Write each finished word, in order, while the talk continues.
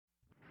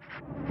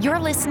You're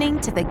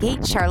listening to the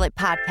Gate Charlotte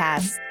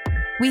podcast.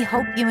 We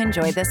hope you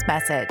enjoy this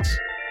message.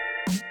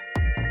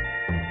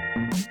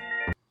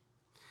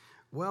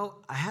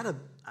 Well,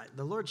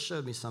 the Lord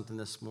showed me something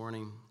this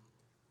morning,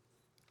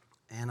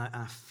 and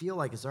I feel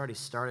like it's already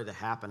started to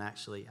happen,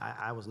 actually.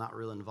 I was not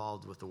real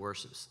involved with the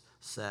worship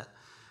set,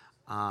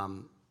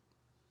 and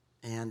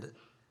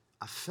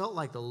I felt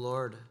like the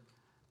Lord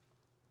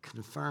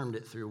confirmed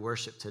it through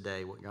worship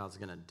today, what God's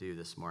going to do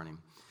this morning.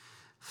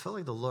 I felt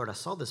like the Lord, I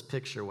saw this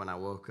picture when I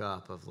woke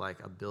up of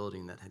like a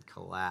building that had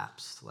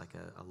collapsed, like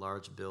a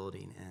large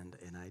building, and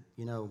I,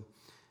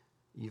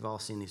 you've all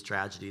seen these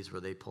tragedies where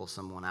they pull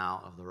someone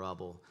out of the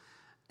rubble.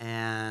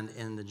 And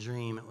in the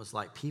dream, it was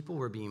like people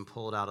were being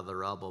pulled out of the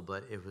rubble,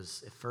 but at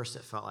first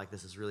it felt like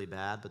this is really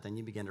bad, but then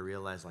you begin to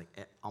realize like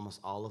almost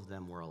all of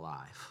them were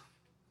alive.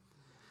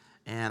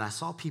 And I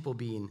saw people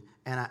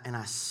and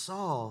I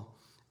saw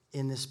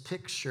in this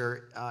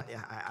picture,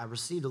 I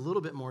received a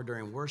little bit more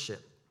during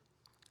worship.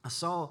 I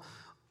saw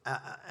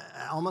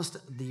almost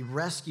the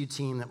rescue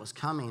team that was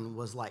coming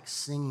was like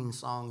singing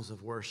songs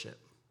of worship.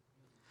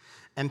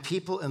 And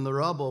people in the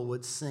rubble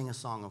would sing a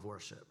song of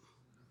worship.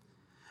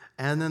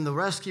 And then the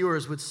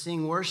rescuers would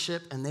sing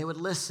worship, and they would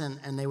listen,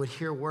 and they would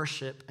hear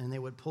worship, and they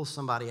would pull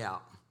somebody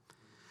out.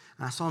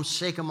 And I saw them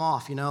shake them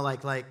off,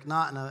 like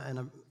not in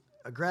an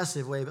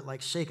aggressive way, but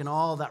like shaking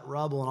all that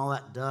rubble and all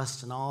that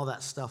dust and all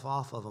that stuff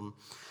off of them.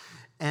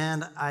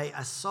 And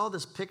I saw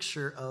this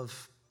picture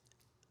of,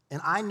 and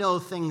I know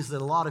things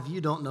that a lot of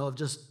you don't know of,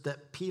 just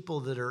that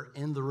people that are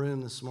in the room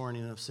this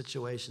morning, of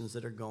situations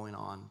that are going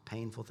on,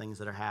 painful things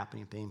that are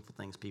happening, painful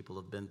things people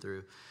have been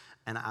through.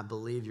 And I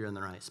believe you're in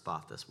the right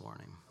spot this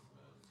morning.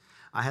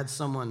 I had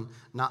someone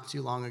not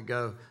too long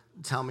ago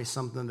tell me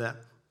something that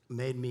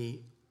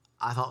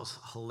I thought was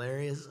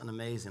hilarious and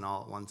amazing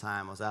all at one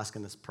time. I was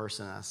asking this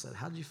person, and I said,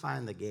 "How did you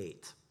find the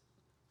gate?"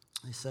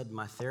 He said,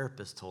 "My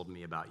therapist told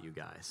me about you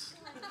guys."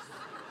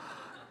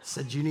 He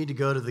said, "You need to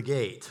go to the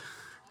gate."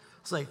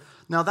 It's like,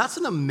 now that's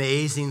an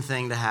amazing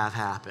thing to have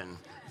happen.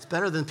 It's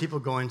better than people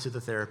going to the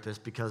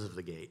therapist because of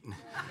the gate.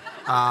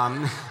 But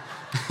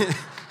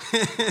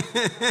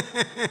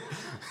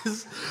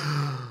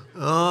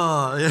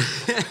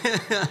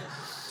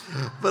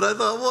I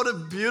thought, what a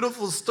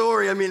beautiful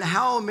story. I mean,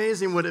 how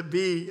amazing would it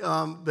be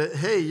that,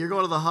 hey, you're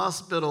going to the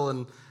hospital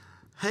and,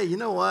 hey, you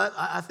know what?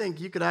 I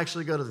think you could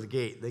actually go to the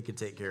gate. They could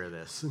take care of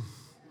this.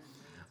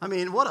 I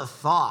mean, what a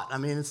thought. I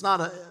mean, it's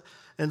not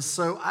and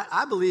so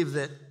I believe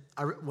that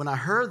when I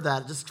heard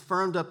that, it just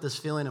firmed up this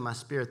feeling in my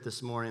spirit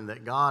this morning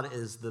that God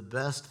is the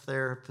best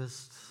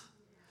therapist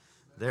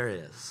there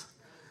is.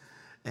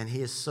 And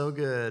he is so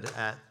good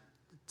at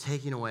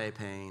taking away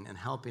pain and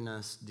helping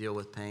us deal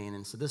with pain.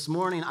 And so this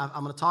morning,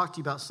 I'm going to talk to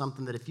you about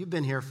something that if you've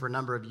been here for a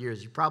number of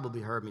years, you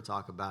probably heard me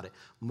talk about it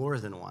more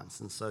than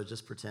once. And so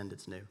just pretend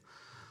it's new.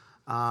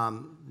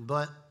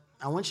 But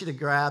I want you to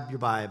grab your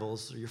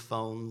Bibles or your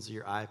phones or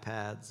your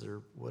iPads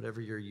or whatever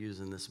you're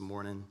using this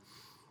morning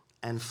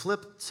and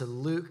flip to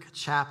Luke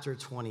chapter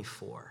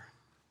 24.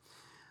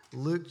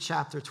 Luke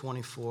chapter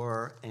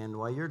 24, and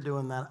while you're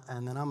doing that,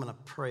 and then I'm going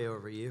to pray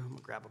over you. I'm going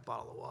to grab a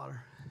bottle of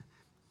water.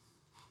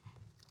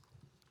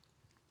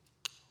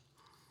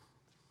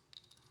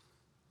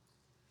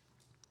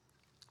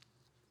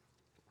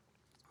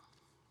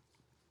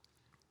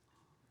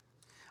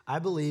 I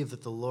believe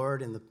that the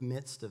Lord, in the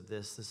midst of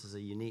this is a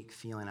unique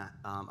feeling.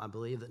 I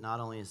believe that not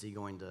only is he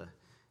going to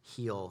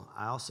heal,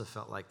 I also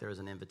felt like there was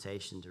an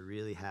invitation to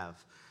really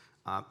have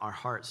our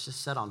hearts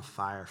just set on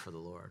fire for the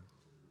Lord.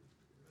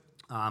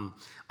 I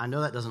know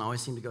that doesn't always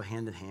seem to go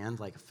hand in hand.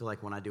 Like I feel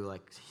like when I do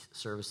like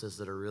services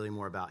that are really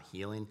more about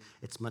healing,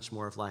 it's much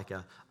more of like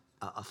a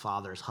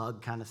father's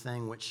hug kind of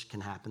thing, which can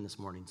happen this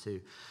morning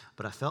too.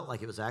 But I felt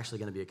like it was actually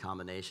going to be a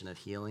combination of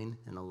healing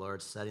and the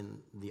Lord setting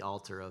the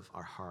altar of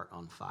our heart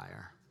on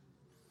fire.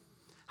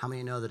 How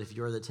many know that if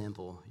you're the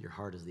temple, your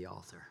heart is the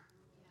altar?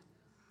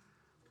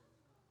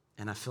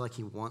 And I feel like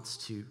he wants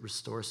to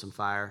restore some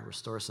fire,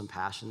 restore some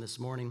passion this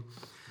morning.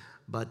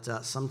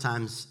 But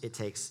sometimes it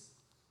takes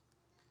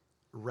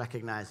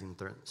recognizing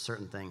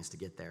certain things to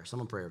get there. So I'm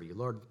going to pray over you.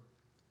 Lord,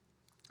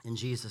 in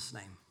Jesus'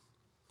 name,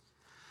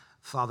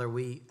 Father,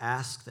 we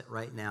ask that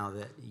right now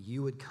that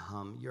you would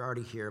come. You're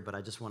already here, but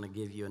I just want to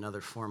give you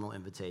another formal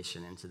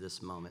invitation into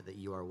this moment that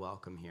you are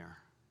welcome here.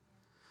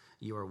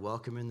 You are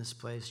welcome in this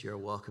place. You are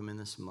welcome in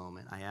this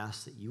moment. I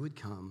ask that you would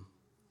come.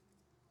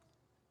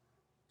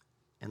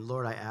 And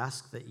Lord, I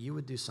ask that you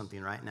would do something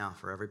right now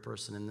for every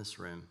person in this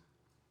room.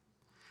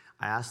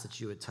 I ask that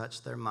you would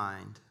touch their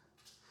mind,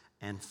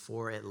 and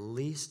for at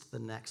least the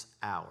next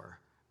hour,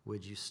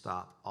 would you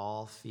stop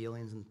all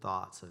feelings and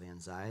thoughts of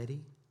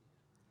anxiety,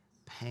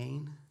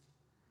 pain,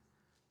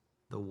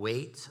 the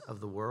weight of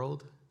the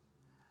world?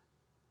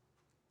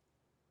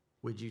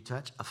 Would you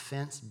touch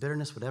offense,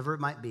 bitterness, whatever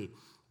it might be?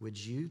 Would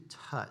you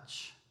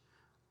touch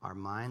our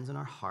minds and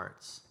our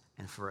hearts,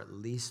 and for at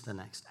least the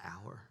next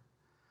hour,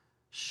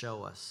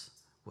 show us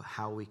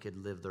how we could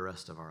live the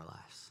rest of our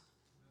lives?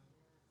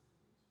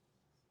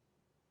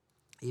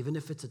 Even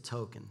if it's a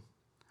token.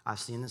 I've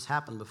seen this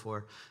happen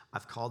before.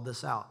 I've called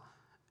this out.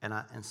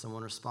 And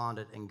someone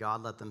responded, and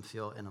God let them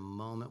feel in a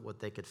moment what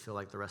they could feel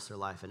like the rest of their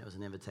life, and it was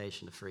an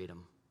invitation to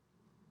freedom.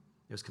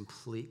 It was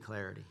complete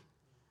clarity.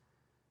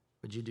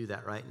 Would you do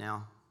that right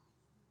now?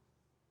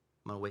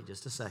 I'm going to wait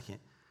just a second.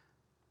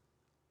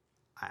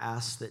 I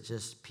ask that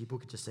just people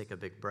could just take a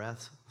big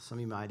breath. Some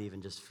of you might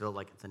even just feel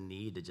like the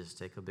need to just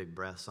take a big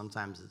breath.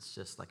 Sometimes it's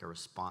just like a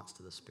response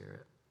to the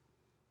Spirit.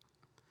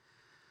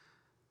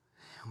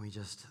 And we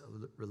just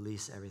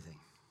release everything.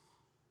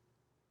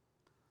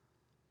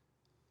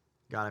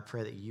 God, I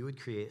pray that you would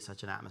create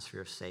such an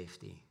atmosphere of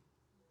safety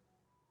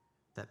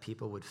that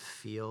people would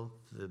feel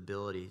the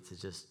ability to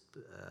just,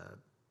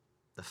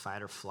 the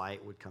fight or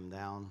flight would come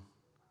down.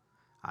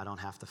 I don't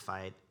have to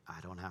fight.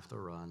 I don't have to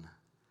run.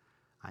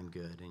 I'm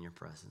good in your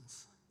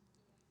presence.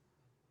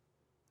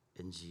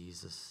 In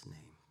Jesus'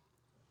 name.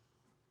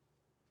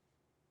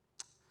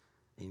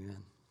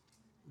 Amen.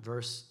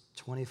 Verse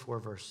 24,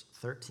 verse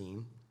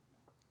 13.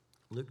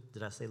 Luke,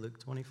 did I say Luke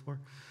 24?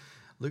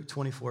 Luke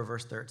 24,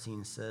 verse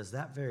 13 says,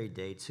 that very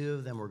day, 2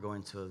 of them were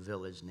going to a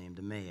village named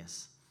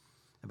Emmaus,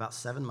 about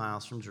 7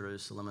 miles from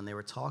Jerusalem, and they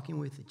were talking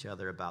with each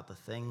other about the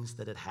things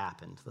that had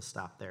happened. Let's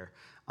stop there.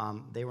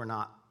 They were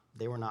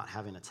not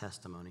having a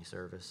testimony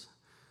service.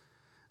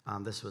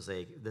 This was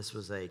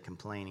a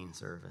complaining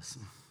service.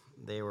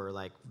 They were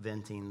like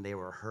venting. They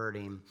were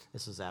hurting.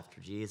 This was after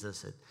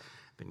Jesus had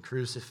been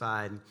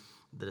crucified.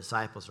 The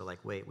disciples are like,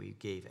 wait, we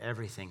gave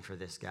everything for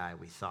this guy.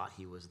 We thought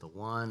he was the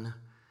one.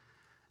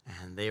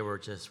 And they were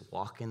just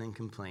walking and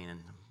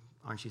complaining.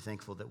 Aren't you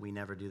thankful that we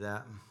never do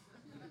that?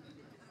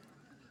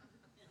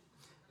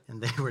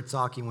 And they were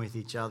talking with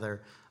each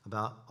other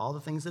about all the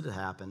things that had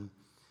happened.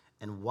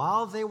 And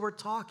while they were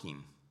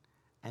talking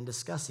and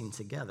discussing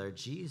together,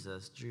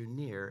 Jesus drew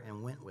near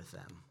and went with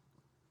them.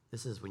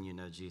 This is when you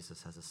know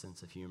Jesus has a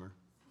sense of humor.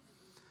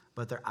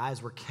 But their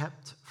eyes were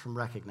kept from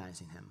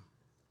recognizing him.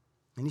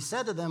 And he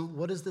said to them,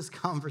 what is this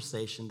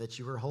conversation that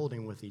you were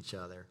holding with each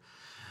other?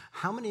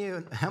 How many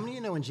of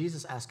you know when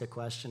Jesus asks a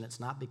question, it's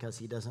not because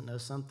he doesn't know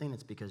something,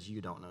 it's because you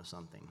don't know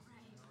something.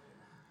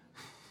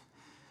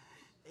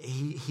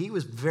 He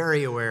was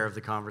very aware of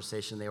the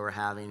conversation they were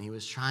having. He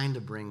was trying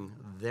to bring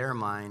their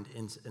mind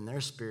and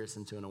their spirits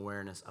into an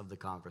awareness of the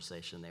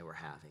conversation they were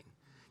having,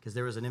 because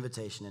there was an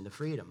invitation into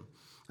freedom.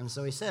 And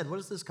so he said, what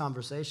is this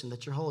conversation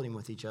that you're holding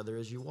with each other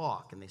as you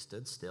walk? And they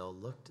stood still,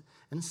 looked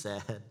and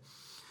said,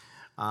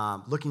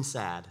 looking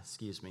sad,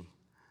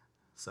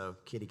 so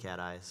kitty cat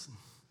eyes.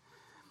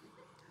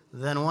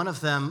 Then one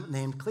of them,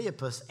 named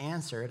Cleopas,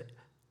 answered,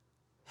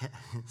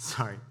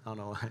 sorry, I don't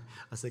know why.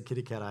 I said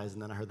kitty cat eyes,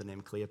 and then I heard the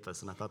name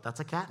Cleopas, and I thought, that's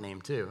a cat name,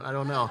 too. I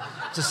don't know.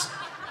 Just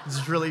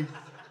really,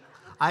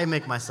 I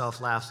make myself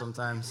laugh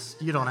sometimes.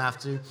 You don't have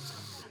to.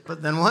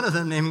 But then one of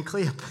them, named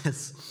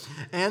Cleopas,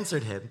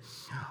 answered him,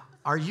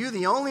 are you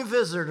the only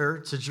visitor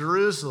to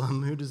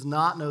Jerusalem who does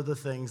not know the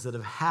things that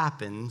have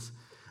happened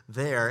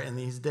there in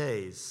these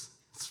days?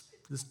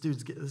 This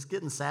dude's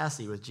getting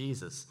sassy with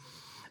Jesus.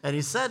 And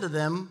he said to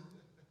them,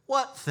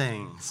 what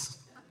things?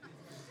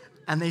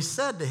 And they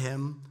said to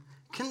him,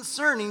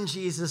 concerning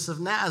Jesus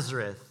of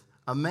Nazareth,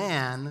 a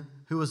man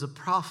who was a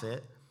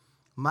prophet,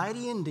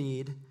 mighty in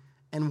deed,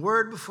 and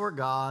word before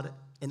God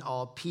and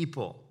all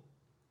people.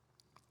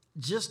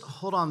 Just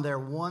hold on there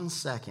 1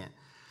 second.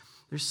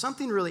 There's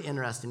something really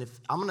interesting.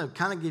 I'm going to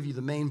kind of give you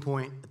the main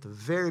point at the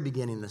very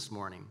beginning this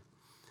morning.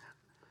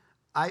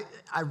 I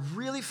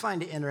really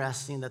find it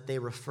interesting that they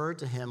refer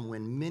to him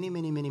when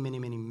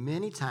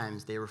many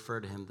times they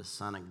refer to him the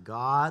Son of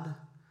God,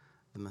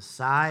 the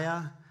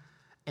Messiah.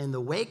 In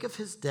the wake of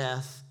his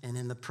death and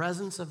in the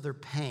presence of their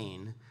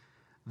pain,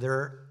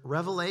 their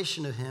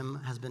revelation of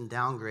him has been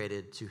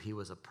downgraded to he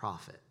was a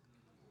prophet.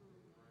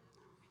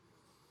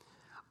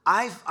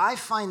 I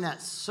find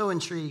that so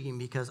intriguing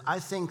because I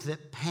think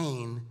that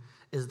pain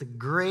is the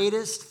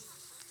greatest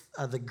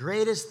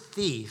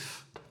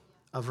thief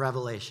of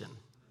revelation.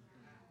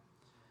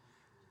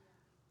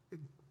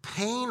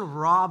 Pain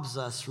robs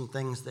us from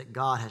things that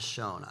God has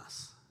shown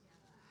us.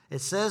 It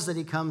says that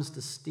he comes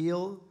to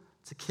steal,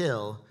 to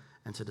kill,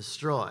 and to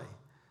destroy.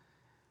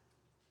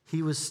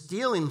 He was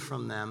stealing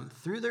from them,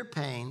 through their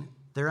pain,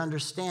 their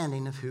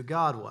understanding of who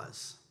God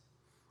was.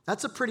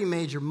 That's a pretty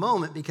major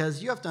moment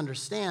because you have to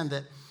understand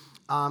that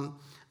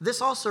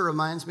this also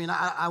reminds me, and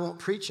I won't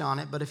preach on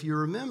it, but if you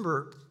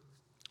remember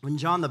when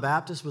John the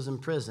Baptist was in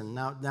prison,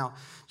 now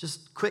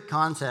just quick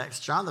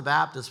context, John the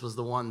Baptist was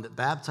the one that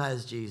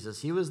baptized Jesus.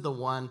 He was the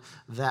one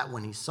that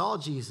when he saw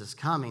Jesus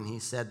coming, he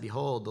said,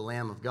 behold, the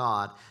Lamb of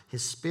God.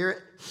 His spirit,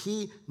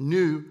 he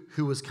knew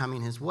who was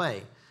coming his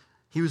way.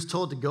 He was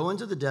told to go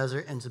into the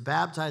desert and to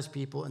baptize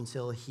people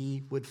until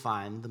he would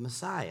find the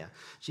Messiah.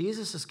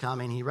 Jesus is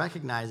coming. He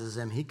recognizes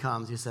him. He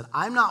comes. He said,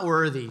 I'm not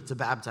worthy to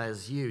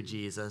baptize you,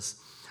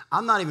 Jesus.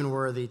 I'm not even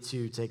worthy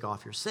to take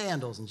off your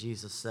sandals. And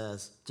Jesus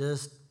says,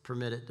 just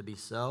permit it to be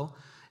so.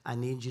 I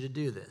need you to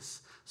do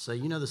this. So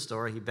you know the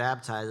story. He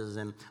baptizes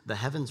him. The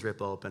heavens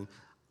rip open.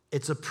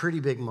 It's a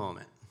pretty big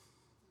moment.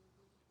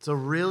 It's a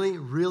really,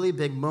 really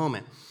big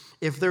moment.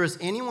 If there is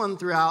anyone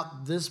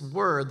throughout this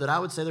word that I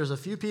would say there's a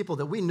few people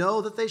that we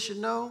know that they should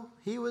know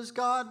he was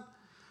God,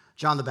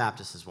 John the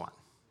Baptist is one.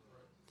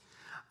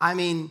 I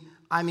mean,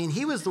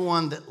 he was the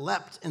one that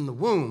leapt in the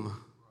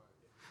womb.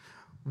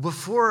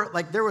 Before,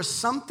 like, there was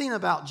something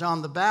about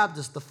John the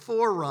Baptist, the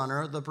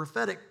forerunner, the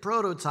prophetic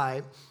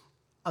prototype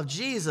of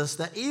Jesus,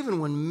 that even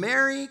when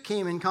Mary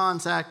came in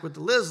contact with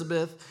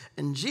Elizabeth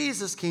and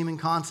Jesus came in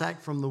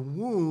contact from the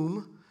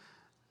womb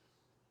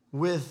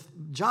with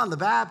John the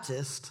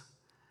Baptist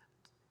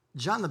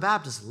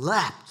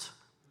leapt.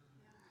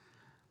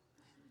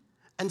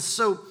 And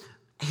so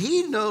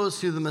he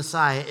knows who the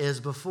Messiah is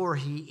before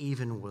he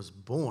even was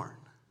born.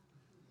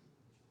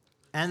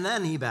 And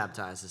then he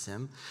baptizes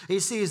him. He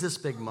sees this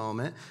big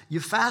moment. You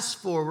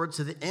fast forward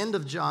to the end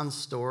of John's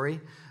story,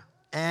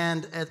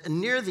 and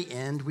near the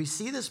end, we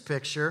see this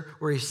picture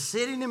where he's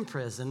sitting in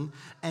prison,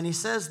 and he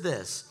says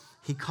this.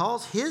 He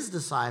calls his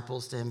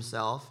disciples to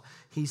himself.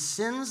 He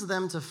sends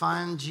them to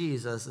find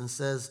Jesus and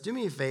says, "Do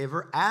me a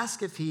favor,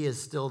 ask if he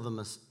is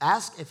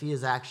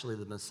actually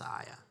the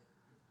Messiah."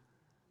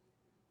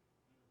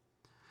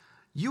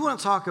 You want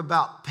to talk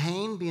about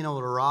pain being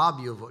able to rob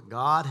you of what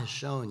God has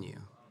shown you.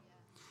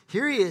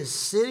 Here he is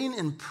sitting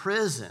in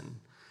prison,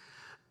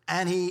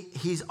 and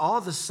he's all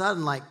of a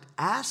sudden like,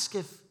 ask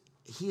if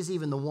he's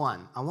even the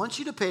one. I want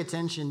you to pay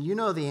attention. You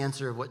know the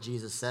answer of what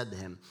Jesus said to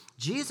him.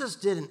 Jesus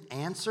didn't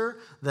answer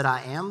that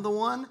I am the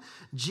one.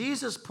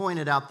 Jesus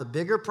pointed out the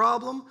bigger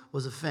problem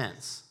was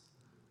offense.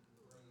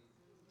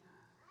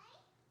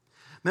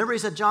 Remember, he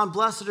said, "John,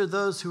 blessed are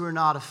those who are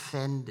not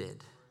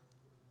offended."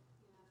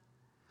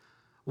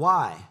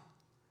 Why?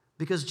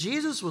 Because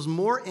Jesus was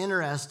more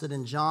interested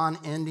in John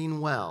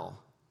ending well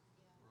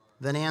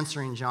than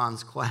answering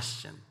John's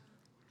question.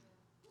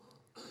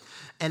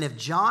 And if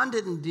John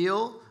didn't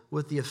deal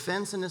with the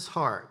offense in his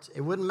heart,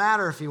 it wouldn't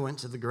matter if he went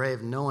to the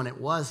grave knowing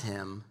it was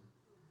him.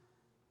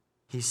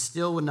 He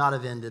still would not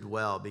have ended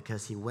well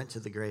because he went to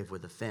the grave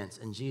with offense.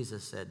 And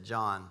Jesus said,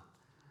 "John,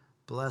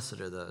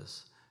 blessed are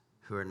those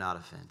who are not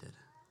offended."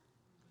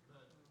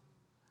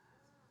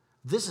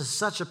 This is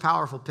such a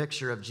powerful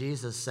picture of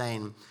Jesus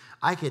saying,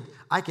 I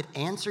could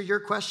answer your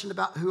question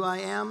about who I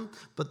am,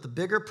 but the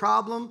bigger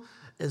problem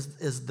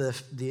is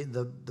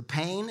the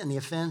pain and the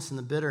offense and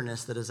the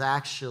bitterness that is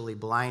actually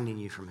blinding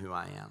you from who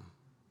I am.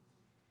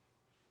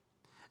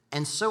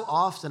 And so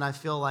often I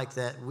feel like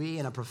that we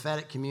in a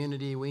prophetic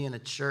community, we in a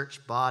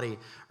church body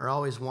are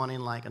always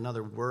wanting like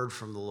another word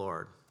from the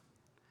Lord.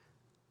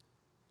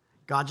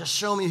 God, just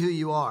show me who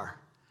you are.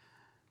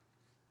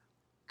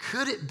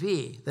 Could it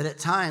be that at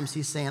times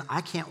he's saying,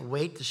 I can't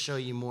wait to show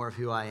you more of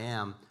who I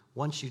am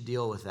once you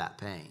deal with that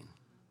pain?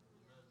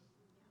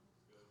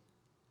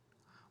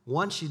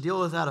 Once you deal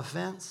with that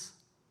offense,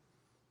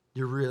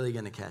 you're really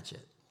going to catch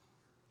it.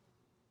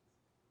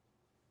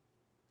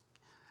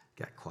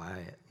 Got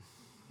quiet.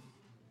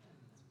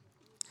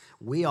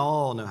 We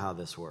all know how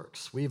this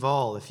works.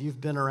 If you've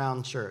been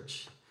around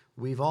church,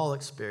 we've all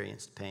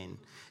experienced pain.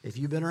 If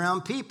you've been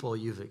around people,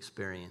 you've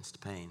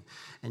experienced pain.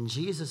 And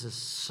Jesus is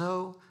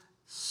so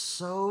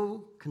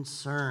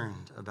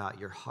concerned about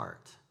your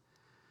heart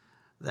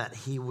that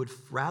he would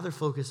rather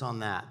focus on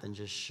that than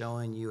just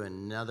showing you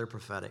another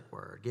prophetic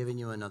word, giving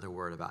you another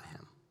word about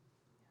him.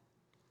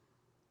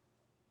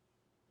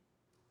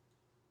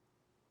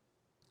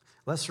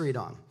 Let's read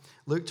on.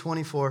 Luke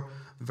 24,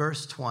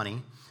 verse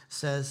 20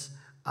 says,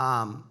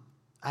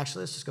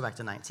 actually, let's just go back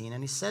to 19.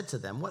 And he said to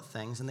them, "What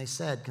things?" And they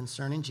said,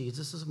 "Concerning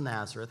Jesus of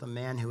Nazareth, a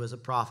man who was a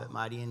prophet,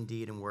 mighty in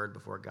deed and word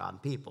before God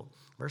and people."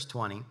 Verse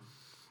 20,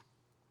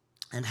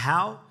 "And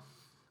how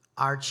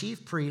our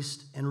chief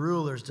priests and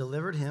rulers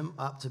delivered him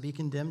up to be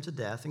condemned to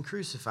death and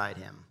crucified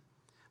him.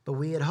 But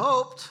we had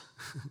hoped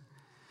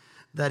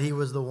that he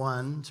was the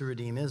one to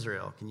redeem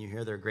Israel." Can you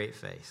hear their great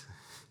faith?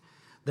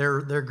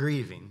 They're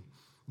grieving.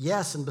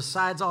 "Yes, and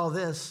besides all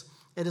this,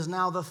 it is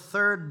now the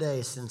third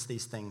day since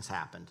these things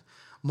happened.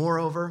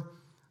 Moreover,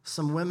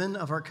 some women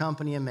of our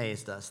company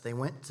amazed us. They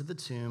went to the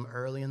tomb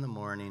early in the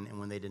morning, and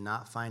when they did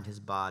not find his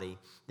body,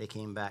 they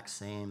came back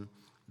saying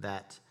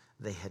that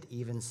they had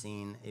even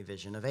seen a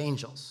vision of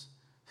angels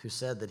who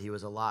said that he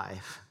was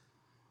alive."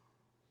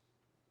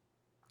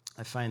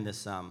 I find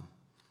this,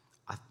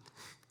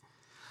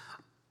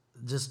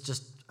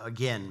 just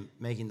again,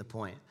 making the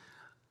point.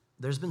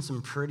 There's been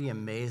some pretty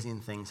amazing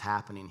things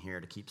happening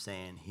here to keep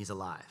saying he's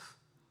alive.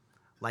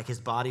 Like his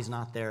body's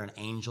not there and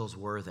angels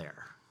were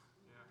there.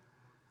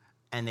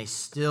 And they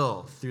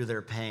still, through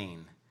their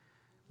pain,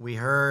 we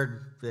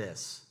heard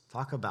this.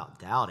 Talk about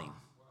doubting.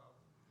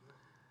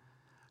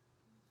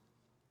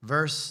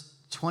 Verse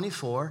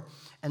 24,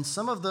 "And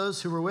some of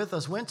those who were with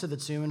us went to the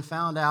tomb and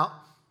found out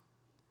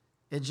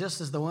it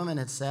just as the woman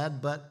had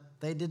said, but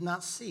they did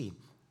not see.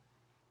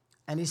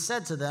 And he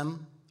said to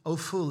them, 'O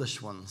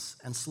foolish ones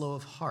and slow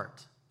of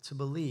heart to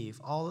believe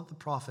all that the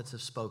prophets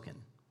have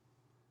spoken.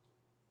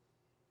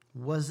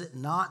 Was it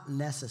not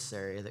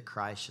necessary that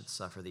Christ should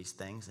suffer these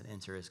things and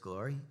enter his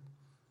glory?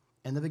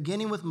 In the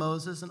beginning with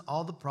Moses and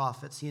all the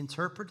prophets, he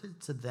interpreted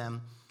to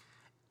them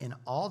in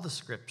all the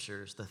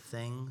scriptures the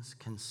things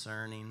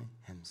concerning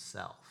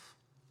himself.'"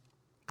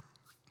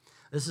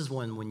 This is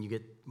when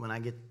I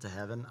get to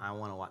heaven, I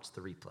want to watch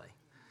the replay.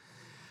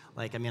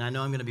 Like, I mean, I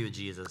know I'm going to be with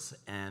Jesus,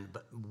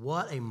 but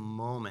what a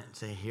moment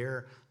to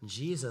hear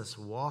Jesus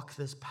walk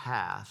this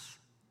path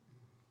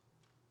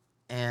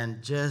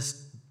and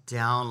just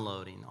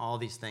downloading all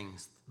these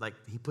things. Like,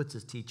 he puts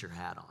his teacher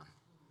hat on,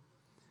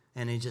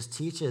 and he just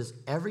teaches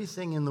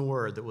everything in the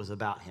Word that was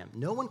about him.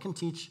 No one can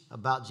teach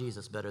about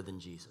Jesus better than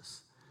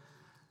Jesus.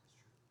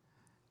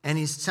 And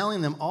he's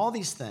telling them all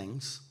these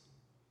things,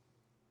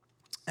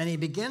 and he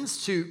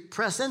begins to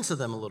press into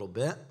them a little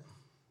bit.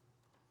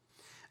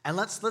 And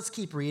let's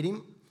keep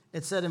reading.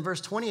 It said in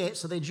verse 28,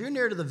 so they drew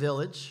near to the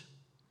village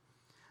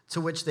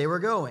to which they were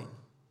going.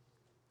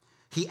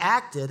 He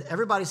acted,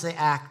 everybody say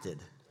acted.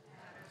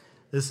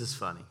 This is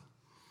funny.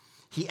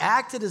 He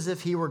acted as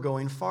if he were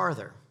going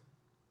farther.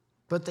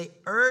 But they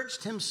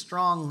urged him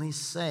strongly,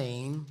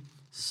 saying,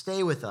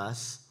 stay with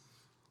us.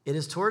 It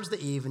is towards the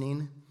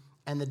evening,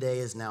 and the day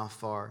is now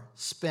far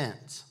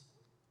spent.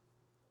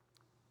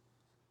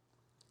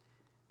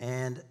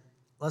 And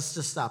let's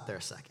just stop there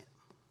a second.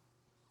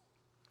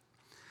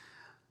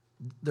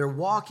 They're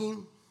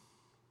walking.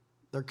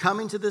 They're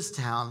coming to this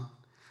town.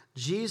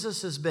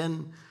 Jesus has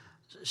been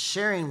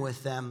sharing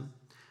with them.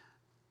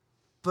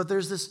 But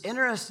there's this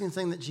interesting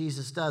thing that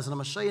Jesus does, and I'm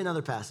going to show you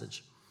another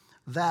passage,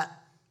 that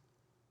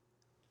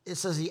it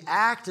says he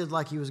acted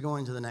like he was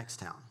going to the next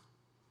town.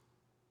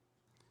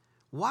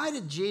 Why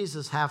did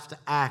Jesus have to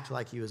act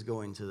like he was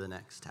going to the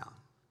next town?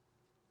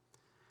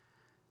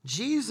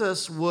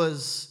 Jesus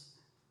was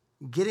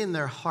getting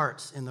their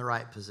hearts in the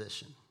right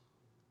position.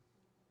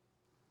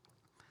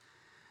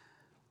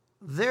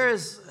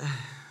 Let's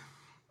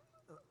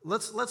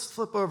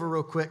flip over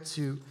real quick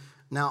to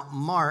now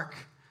Mark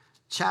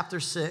chapter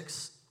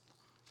 6.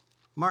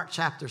 Mark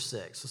chapter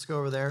 6. Let's go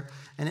over there.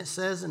 And it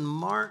says in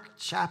Mark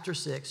chapter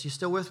 6, you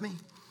still with me?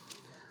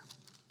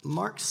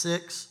 Mark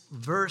 6,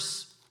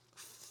 verse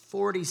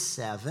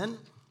 47.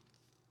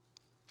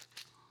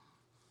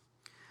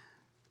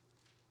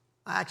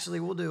 Actually,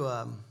 we'll do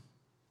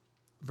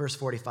verse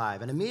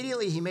 45. And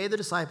immediately he made the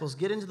disciples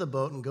get into the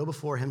boat and go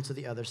before him to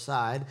the other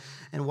side,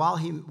 and while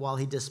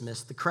he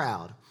dismissed the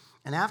crowd.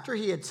 And after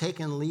he had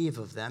taken leave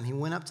of them, he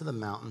went up to the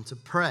mountain to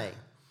pray.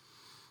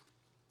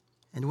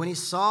 And when he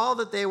saw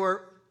that they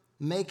were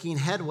making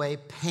headway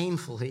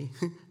painfully,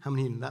 how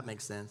many that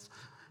makes sense?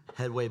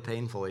 Headway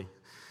painfully.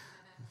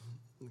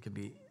 It could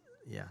be,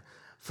 yeah.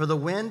 For the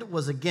wind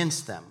was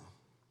against them.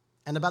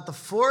 And about the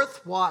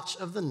fourth watch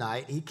of the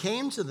night, he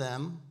came to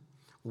them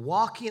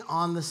walking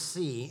on the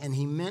sea, and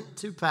he meant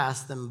to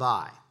pass them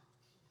by.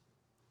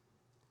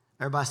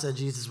 Everybody said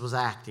Jesus was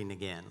acting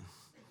again.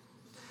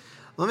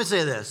 Let me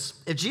say this.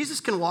 If Jesus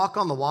can walk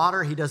on the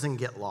water, he doesn't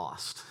get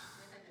lost.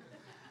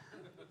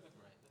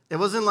 It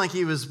wasn't like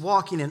he was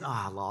walking and,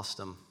 I lost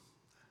him.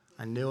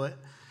 I knew it.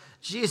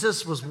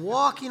 Jesus was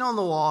walking on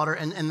the water,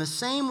 and in the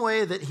same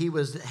way that he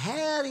was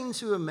heading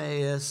to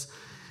Emmaus,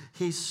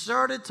 he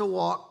started to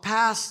walk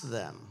past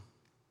them.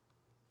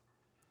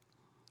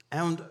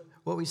 And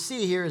what we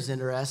see here is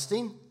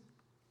interesting.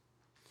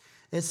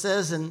 It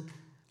says in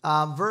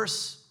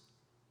verse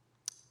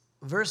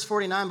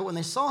 49, but when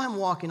they saw him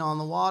walking on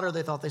the water,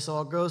 they thought they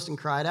saw a ghost and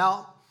cried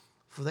out.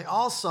 For they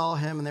all saw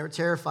him, and they were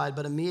terrified.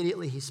 But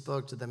immediately he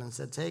spoke to them and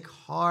said, take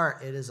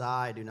heart, it is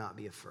I, do not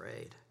be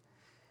afraid.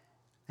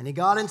 And he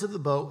got into the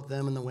boat with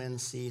them, and the wind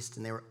ceased,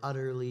 and they were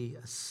utterly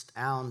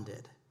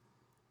astounded.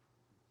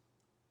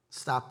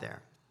 Stop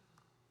there.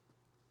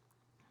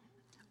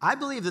 I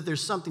believe that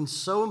there's something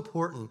so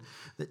important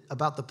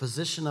about the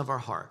position of our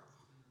heart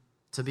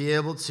to be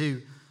able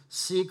to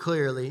see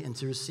clearly and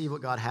to receive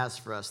what God has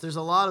for us. There's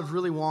a lot of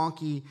really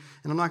wonky,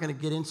 and I'm not going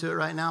to get into it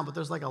right now, but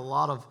there's like a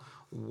lot of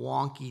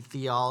wonky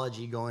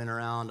theology going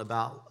around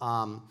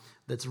about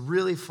that's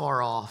really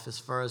far off as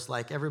far as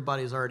like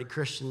everybody's already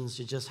Christians.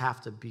 You just have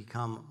to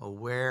become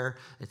aware.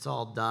 It's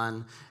all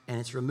done, and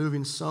it's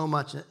removing so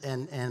much,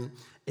 and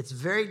it's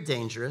very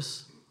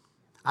dangerous.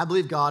 I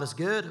believe God is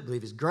good. I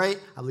believe he's great.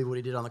 I believe what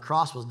he did on the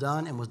cross was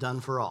done and was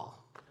done for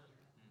all.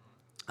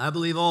 I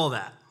believe all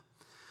that.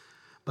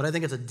 But I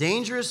think it's a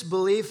dangerous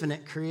belief, and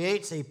it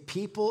creates a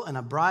people and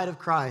a bride of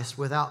Christ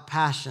without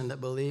passion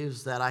that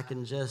believes that I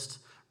can just,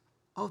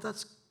 oh,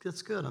 that's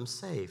good, I'm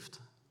saved.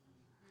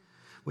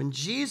 When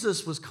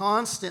Jesus was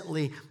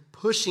constantly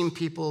pushing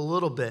people a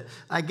little bit,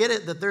 I get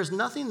it that there's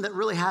nothing that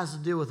really has to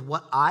do with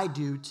what I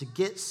do to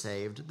get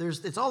saved.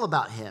 It's all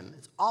about him.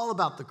 It's all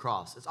about the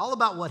cross. It's all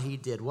about what he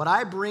did. What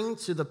I bring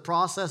to the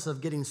process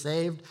of getting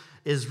saved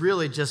is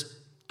really just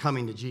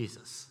coming to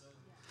Jesus.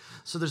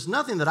 So there's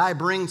nothing that I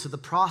bring to the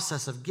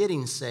process of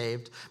getting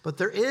saved, but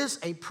there is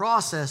a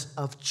process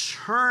of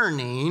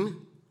churning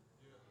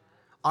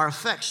our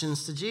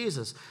affections to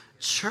Jesus,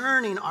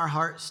 churning our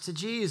hearts to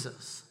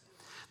Jesus.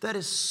 That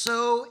is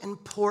so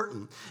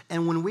important.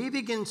 And when we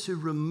begin to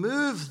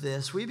remove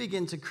this, we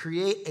begin to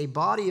create a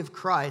body of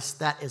Christ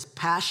that is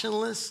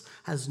passionless,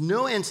 has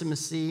no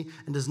intimacy,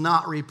 and does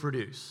not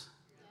reproduce.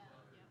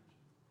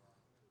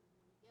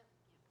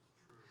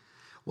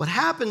 What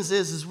happens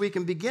is we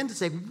can begin to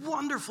say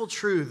wonderful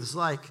truths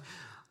like,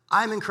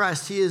 I'm in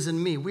Christ, he is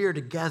in me, we are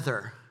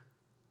together,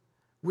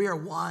 we are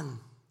one.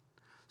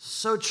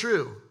 So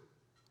true.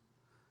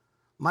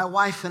 My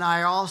wife and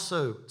I are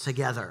also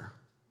together,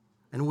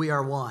 and we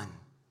are one.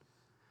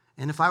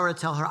 And if I were to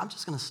tell her, I'm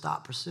just going to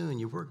stop pursuing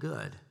you, we're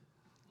good.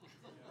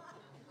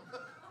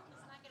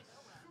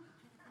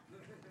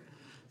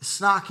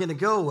 It's not going to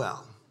go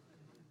well.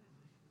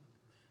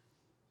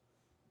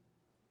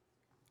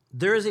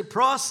 There is a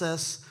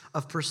process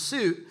of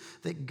pursuit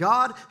that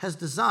God has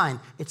designed.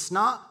 It's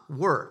not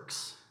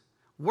works.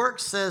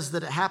 Works says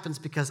that it happens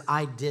because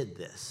I did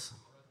this.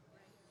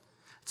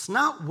 It's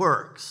not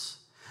works.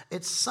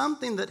 It's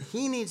something that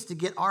he needs to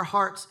get our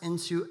hearts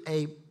into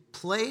a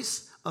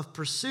place of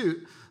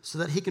pursuit so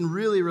that he can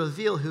really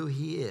reveal who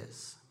he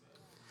is.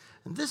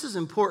 And this is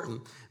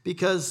important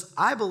because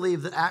I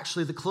believe that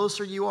actually the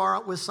closer you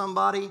are with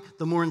somebody,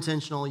 the more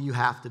intentional you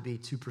have to be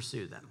to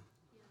pursue them.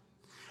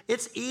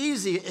 It's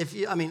easy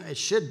it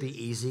should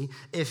be easy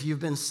if you've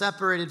been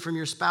separated from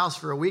your spouse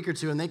for a week or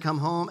two and they come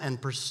home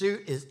and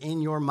pursuit is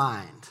in your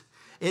mind.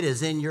 It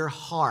is in your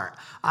heart.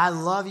 I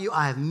love you.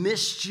 I have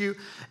missed you.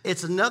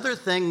 It's another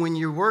thing when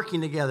you're working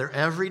together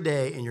every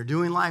day and you're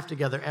doing life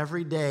together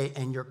every day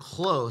and you're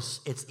close,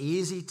 it's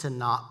easy to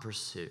not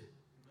pursue.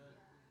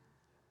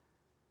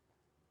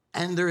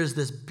 And there is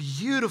this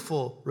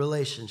beautiful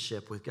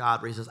relationship with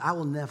God where he says, I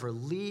will never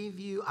leave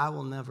you. I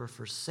will never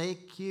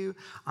forsake you.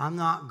 I'm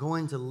not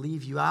going to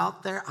leave you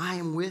out there. I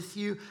am with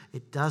you.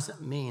 It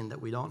doesn't mean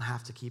that we don't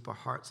have to keep our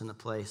hearts in a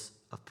place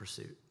of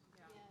pursuit.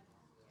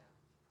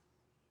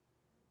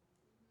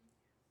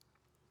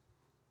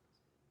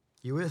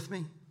 You with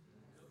me?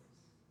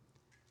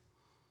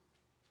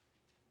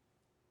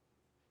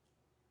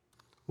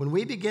 When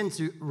we begin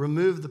to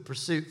remove the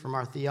pursuit from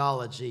our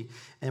theology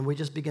and we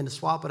just begin to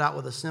swap it out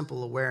with a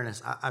simple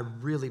awareness, I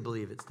really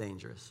believe it's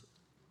dangerous.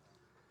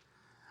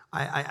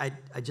 I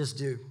just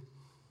do.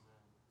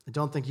 I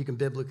don't think you can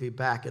biblically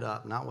back it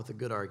up, not with a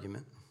good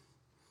argument.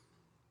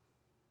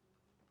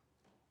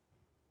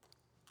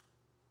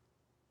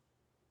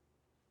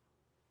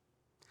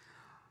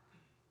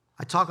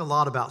 I talk a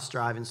lot about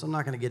striving, so I'm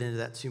not going to get into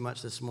that too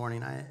much this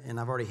morning, and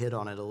I've already hit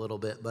on it a little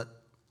bit, but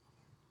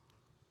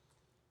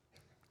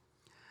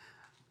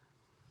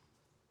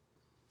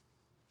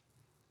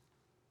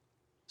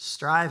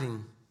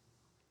striving,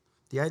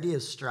 the idea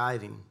of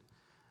striving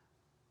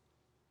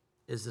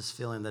is this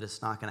feeling that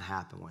it's not going to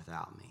happen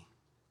without me.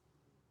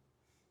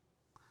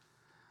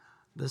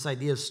 This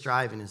idea of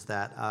striving is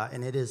that,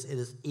 and it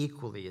is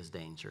equally as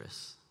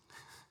dangerous.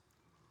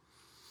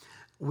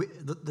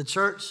 The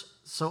church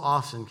so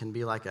often can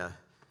be like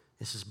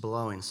it's just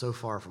blowing so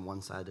far from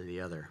one side to the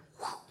other.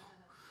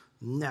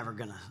 I'm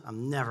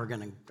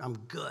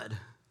good.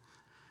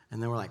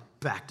 And then we're like,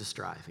 back to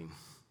striving.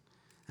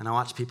 And I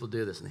watch people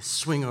do this, and they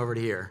swing over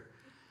to here.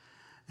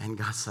 And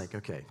God's like,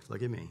 okay,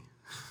 look at me.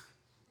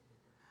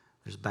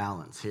 There's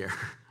balance here.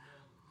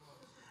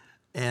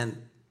 And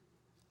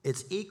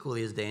it's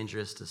equally as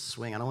dangerous to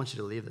swing. I don't want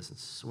you to leave this and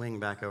swing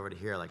back over to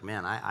here like,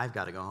 man, I've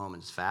got to go home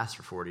and just fast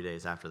for 40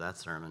 days after that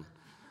sermon.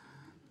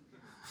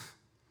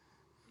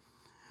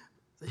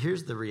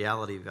 Here's the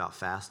reality about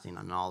fasting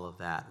and all of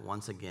that.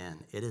 Once again,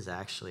 it is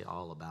actually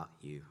all about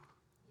you.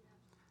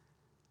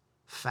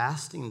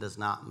 Fasting does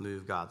not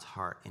move God's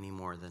heart any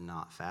more than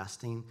not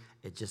fasting.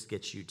 It just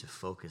gets you to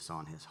focus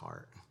on his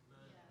heart.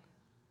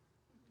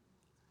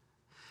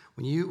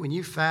 When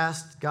you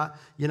fast, God,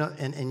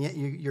 and yet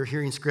you're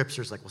hearing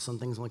scriptures like, well, some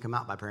things only come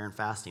out by prayer and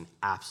fasting.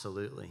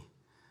 Absolutely.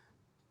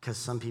 Because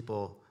some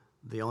people,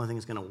 the only thing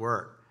that's going to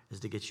work is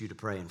to get you to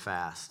pray and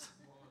fast.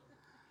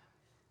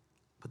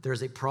 But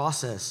there's a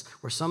process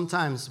where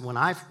sometimes when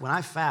I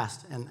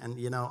fast, and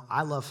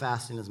I love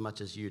fasting as much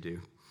as you do.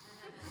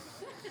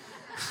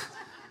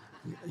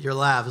 Your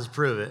laugh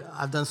prove it.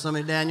 I've done so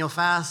many Daniel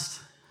fasts.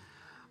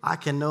 I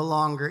can no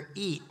longer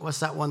eat.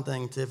 What's that one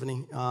thing,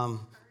 Tiffany?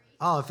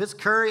 If it's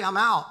curry, I'm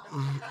out.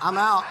 I'm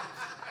out.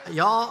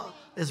 Y'all,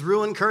 it's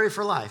ruined curry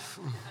for life.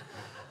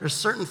 There's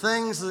certain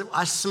things that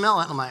I smell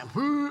it, and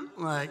I'm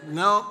like,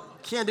 no,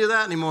 can't do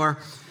that anymore.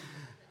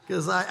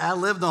 Because I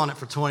lived on it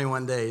for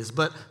 21 days.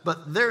 But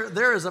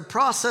there is a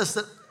process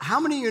that, how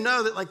many of you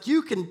know that like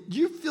you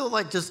feel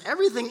like just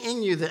everything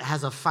in you that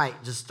has a fight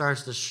just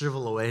starts to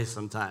shrivel away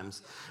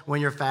sometimes.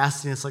 When you're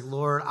fasting, it's like,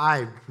 Lord,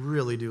 I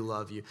really do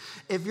love you.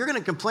 If you're going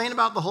to complain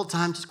about the whole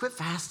time, just quit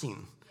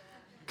fasting.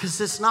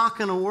 Because it's not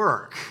going to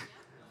work.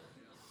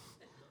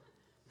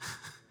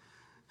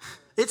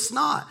 It's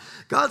not.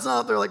 God's not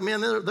out there like, man,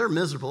 they're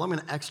miserable. I'm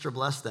going to extra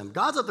bless them.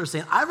 God's out there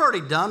saying, I've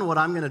already done what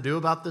I'm going to do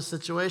about this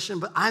situation,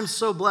 but I'm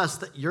so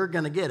blessed that you're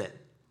going to get it.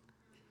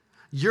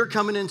 You're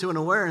coming into an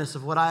awareness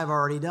of what I've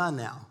already done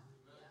now.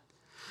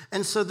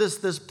 And so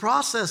this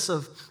process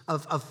of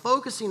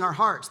focusing our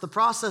hearts, the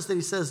process that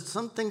he says,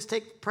 some things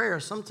take prayer,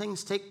 some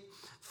things take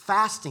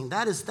fasting.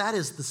 That is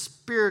the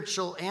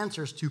spiritual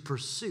answers to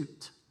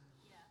pursuit.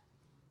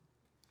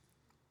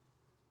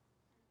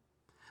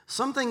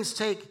 Some things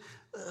take...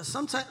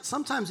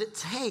 Sometimes it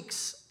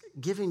takes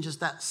giving just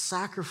that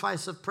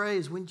sacrifice of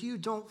praise when you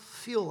don't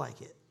feel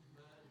like it.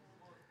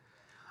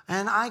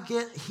 And I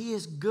get he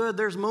is good.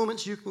 There's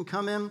moments you can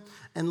come in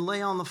and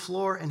lay on the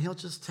floor and he'll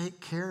just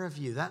take care of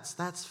you.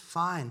 That's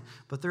fine.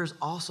 But there's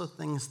also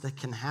things that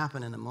can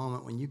happen in a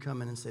moment when you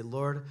come in and say,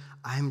 Lord,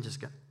 I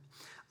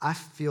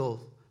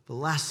feel, the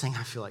last thing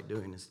I feel like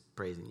doing is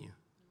praising you.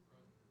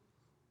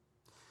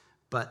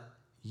 But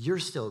you're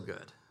still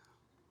good.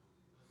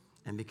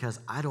 And because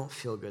I don't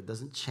feel good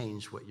doesn't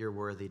change what you're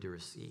worthy to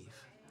receive.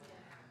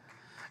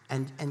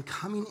 And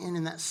coming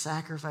in that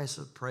sacrifice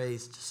of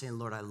praise, just saying,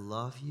 Lord, I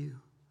love you.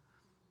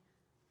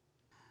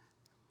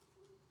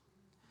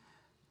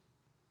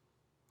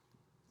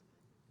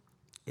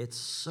 It's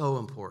so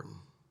important.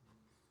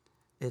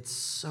 It's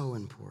so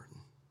important.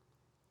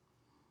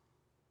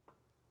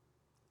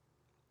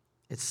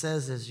 It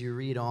says as you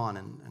read on,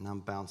 and I'm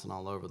bouncing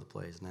all over the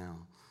place now.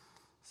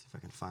 See if I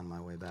can find my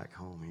way back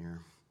home here.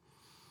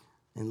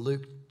 In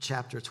Luke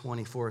chapter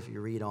 24, if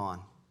you read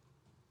on,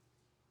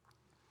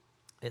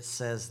 it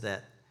says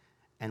that,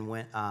 and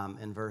went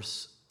in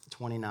verse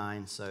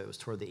 29, so it was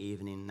toward the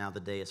evening, now the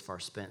day is far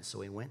spent,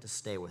 so he went to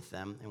stay with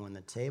them, and when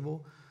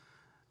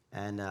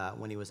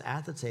he was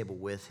at the table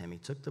with him, he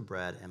took the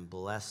bread and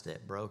blessed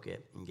it, broke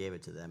it, and gave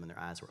it to them, and their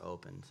eyes were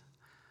opened.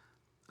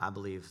 I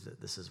believe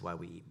that this is why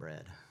we eat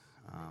bread.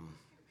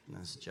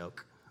 That's a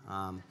joke.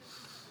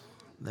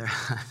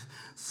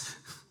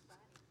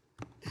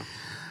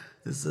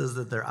 It says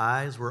that their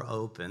eyes were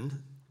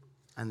opened,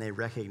 and they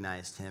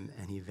recognized him,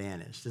 and he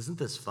vanished. Isn't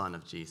this fun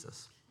of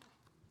Jesus?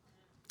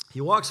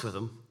 He walks with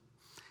them.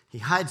 He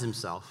hides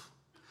himself.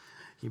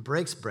 He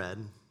breaks bread.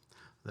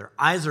 Their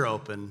eyes are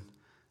open,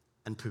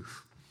 and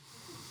poof.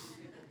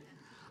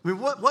 I mean,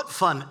 what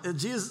fun.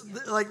 Jesus,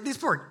 like these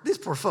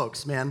poor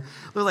folks, man.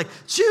 They're like,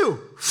 chew.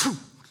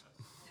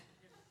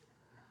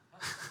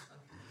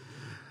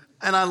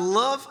 And I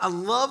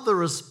love the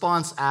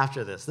response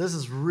after this. This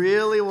is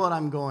really what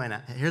I'm going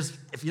at.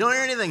 If you don't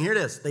hear anything, here it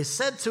is. They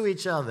said to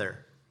each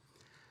other,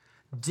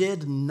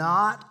 did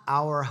not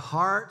our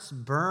hearts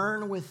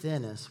burn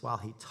within us while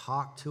he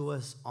talked to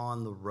us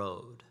on the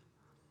road?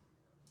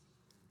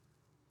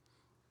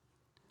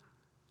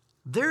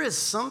 There is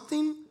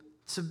something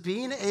to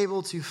being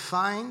able to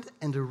find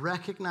and to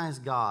recognize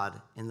God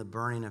in the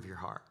burning of your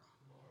heart.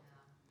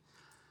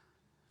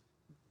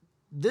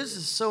 This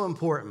is so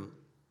important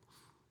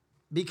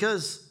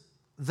because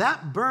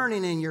that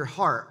burning in your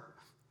heart,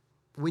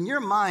 when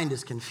your mind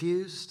is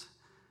confused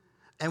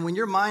and when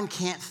your mind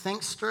can't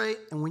think straight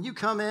and when you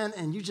come in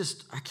and you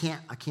just, I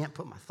can't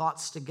put my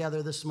thoughts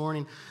together this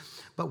morning.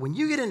 But when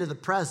you get into the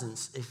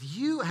presence, if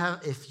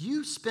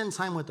you spend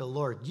time with the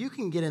Lord, you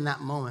can get in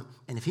that moment.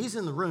 And if he's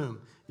in the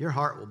room, your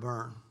heart will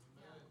burn.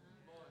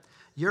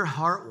 Your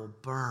heart will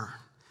burn.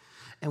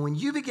 And when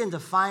you begin to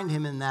find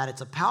him in that,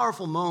 it's a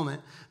powerful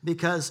moment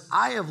because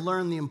I have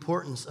learned the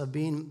importance of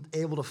being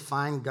able to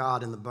find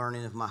God in the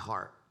burning of my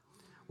heart.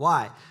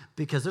 Why?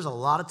 Because there's a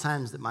lot of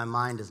times that my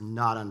mind does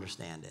not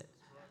understand it.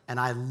 And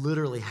I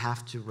literally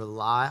have to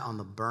rely on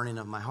the burning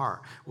of my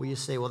heart. Well, you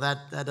say, well,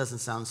 that doesn't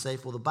sound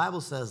safe. Well, the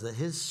Bible says that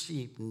his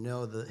sheep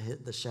know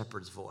the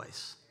shepherd's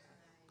voice.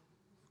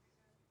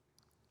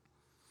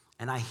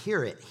 And I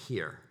hear it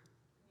here.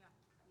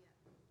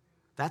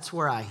 That's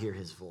where I hear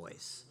his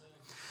voice.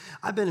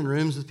 I've been in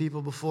rooms with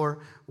people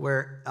before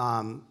where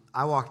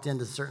I walked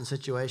into certain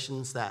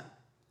situations that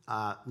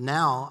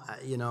now,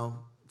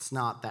 it's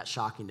not that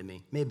shocking to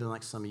me. Maybe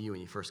like some of you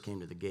when you first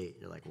came to the gate.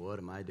 You're like, what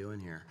am I doing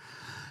here?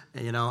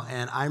 And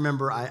I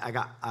remember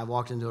I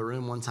walked into a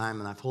room one time,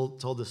 and I've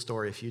told this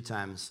story a few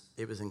times.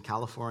 It was in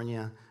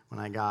California when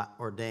I got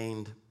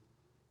ordained,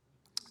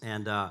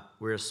 and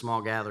we were a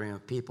small gathering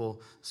of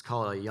people. It's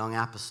called a Young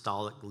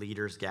Apostolic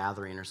Leaders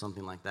Gathering or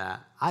something like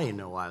that. I didn't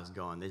know why I was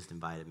going. They just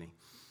invited me.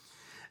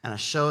 And I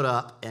showed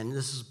up, and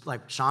this is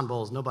like Sean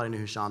Bowles. Nobody knew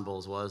who Sean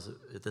Bowles was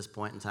at this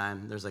point in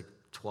time. There's like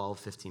 12,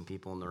 15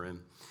 people in the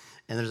room.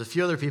 And there's a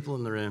few other people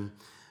in the room.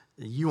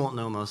 You won't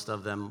know most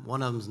of them.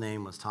 One of them's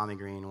name was Tommy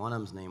Green. One of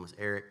them's name was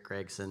Eric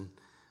Gregson.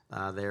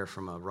 They're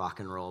from a rock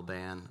and roll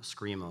band, a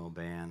screamo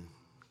band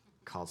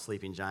called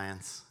Sleeping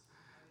Giants.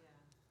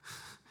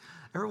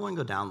 Everyone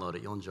go download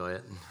it. You'll enjoy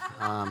it.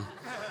 You're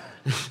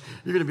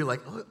going to be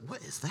like, oh,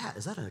 what is that?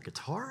 Is that a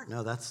guitar?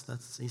 No,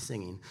 that's he's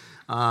singing.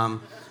 I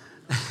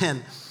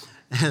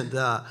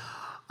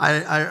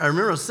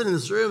remember I was sitting in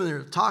this room, and they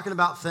were talking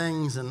about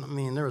things,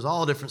 and, there was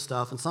all different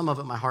stuff, and some of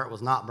it my heart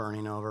was not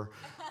burning over.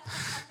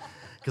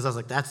 Because I was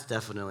like, that's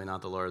definitely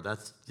not the Lord.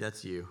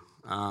 That's you.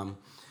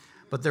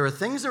 But there were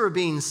things that were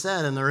being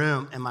said in the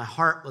room, and my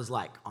heart was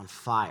like on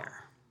fire.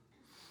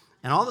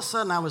 And all of a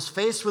sudden, I was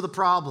faced with a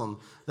problem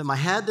that my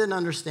head didn't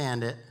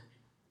understand it.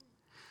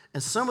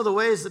 And some of the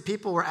ways that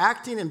people were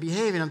acting and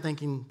behaving, I'm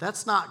thinking,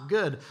 that's not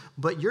good.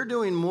 But you're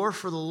doing more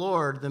for the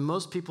Lord than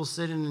most people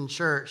sitting in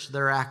church that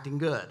are acting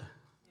good.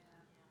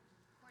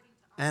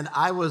 And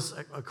I was,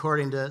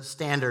 according to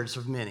standards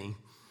of many.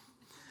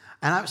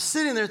 And I was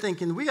sitting there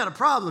thinking, we got a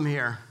problem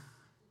here.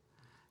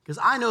 Because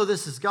I know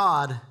this is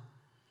God,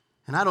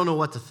 and I don't know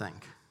what to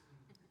think.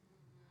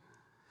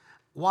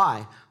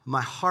 Why?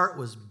 My heart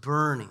was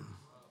burning.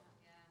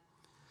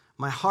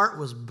 My heart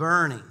was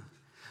burning.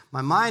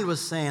 My mind was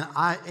saying,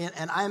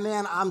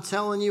 man, I'm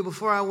telling you,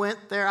 before I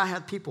went there, I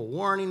had people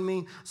warning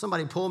me.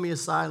 Somebody pulled me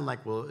aside and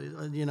like, well,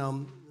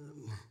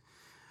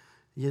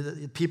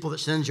 the people that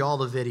send you all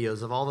the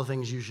videos of all the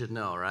things you should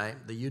know, right?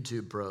 The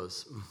YouTube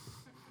pros.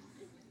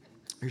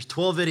 There's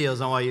 12 videos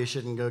on why you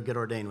shouldn't go get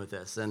ordained with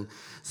this. And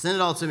send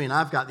it all to me. And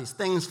I've got these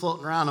things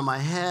floating around in my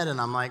head.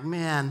 And I'm like,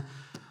 man,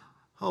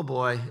 oh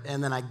boy.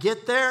 And then I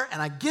get there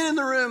and I get in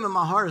the room and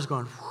my heart is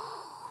going, whew.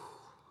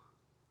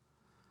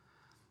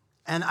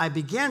 And I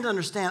began to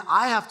understand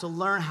I have to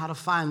learn how to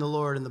find the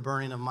Lord in the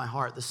burning of my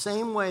heart. The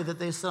same way that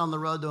they said on the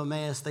road to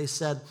Emmaus, they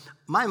said,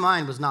 my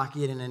mind was not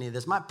getting any of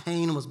this. My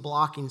pain was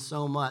blocking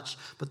so much.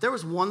 But there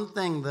was one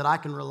thing that I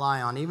can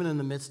rely on, even in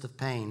the midst of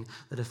pain,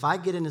 that if I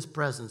get in his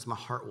presence, my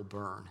heart will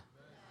burn.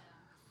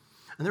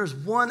 And there's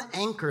one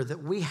anchor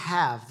that we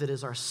have that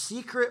is our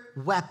secret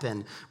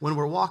weapon when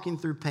we're walking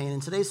through pain.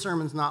 And today's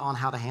sermon's not on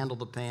how to handle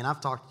the pain. I've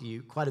talked to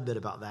you quite a bit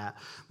about that.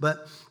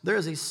 But there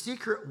is a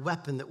secret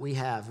weapon that we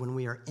have when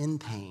we are in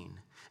pain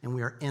and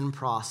we are in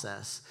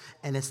process.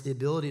 And it's the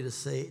ability to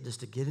say,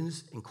 just to get in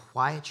and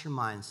quiet your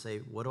mind and say,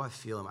 what do I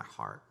feel in my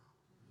heart?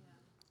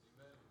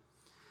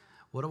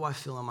 What do I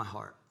feel in my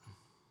heart?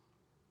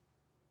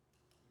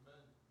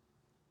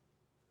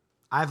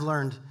 I've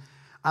learned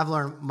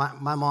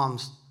my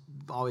mom's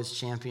always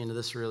championed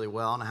this really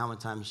well. I don't know how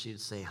many times she'd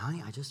say,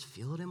 honey, I just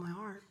feel it in my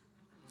heart.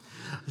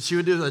 She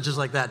would do that just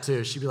like that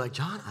too. She'd be like,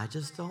 John, I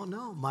just don't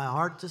know. My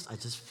heart I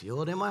just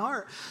feel it in my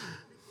heart.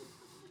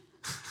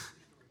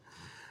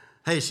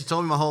 Hey, she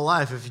told me my whole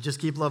life, if you just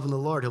keep loving the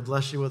Lord, he'll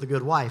bless you with a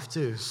good wife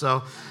too.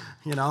 So,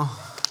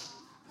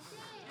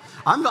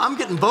 I'm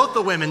getting both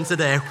the women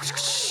today.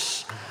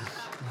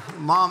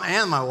 Mom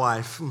and my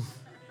wife.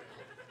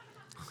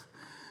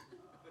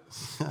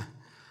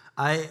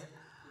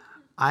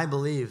 I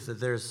believe that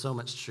there's so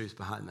much truth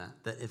behind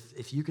that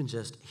if you can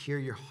just hear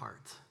your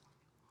heart,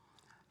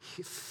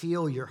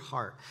 feel your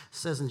heart. It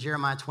says in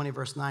Jeremiah 20,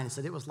 verse 9, it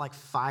said, it was like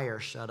fire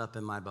shut up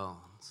in my bones.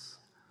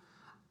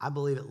 I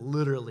believe it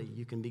literally,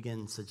 you can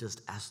begin to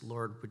just ask,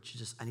 Lord,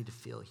 I need to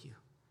feel you.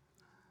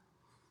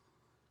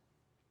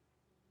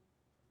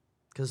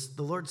 Because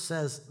the Lord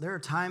says there are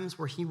times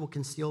where he will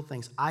conceal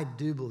things. I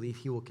do believe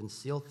he will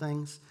conceal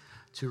things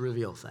to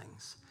reveal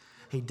things.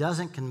 He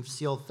doesn't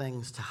conceal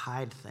things to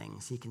hide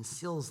things. He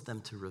conceals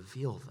them to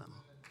reveal them.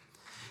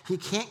 He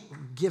can't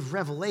give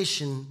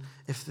revelation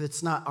if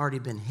it's not already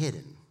been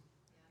hidden.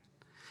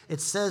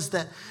 It says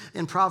that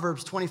in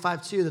Proverbs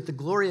 25:2 that the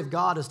glory of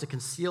God is to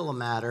conceal a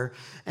matter,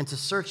 and to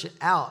search it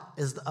out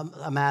is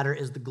a matter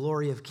is the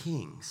glory of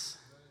kings.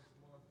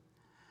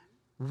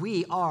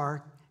 We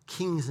are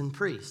kings and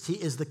priests. He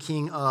is the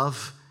king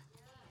of.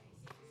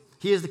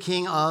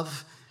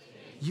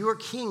 You are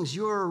kings.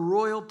 You are a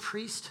royal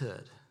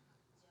priesthood.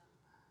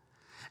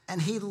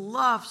 And he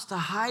loves to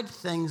hide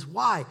things.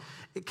 Why?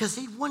 Because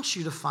he wants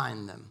you to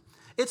find them.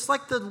 It's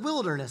like the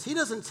wilderness. He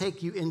doesn't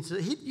take you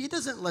into, he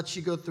doesn't let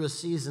you go through a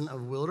season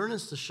of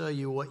wilderness to show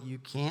you what you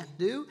can't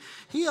do.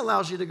 He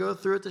allows you to go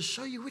through it to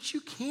show you what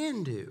you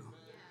can do.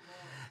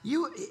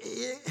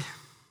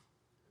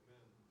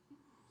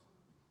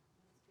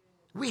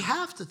 We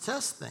have to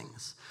test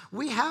things.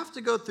 We have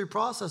to go through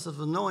processes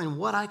of knowing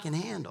what I can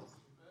handle.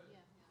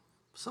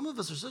 Some of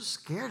us are so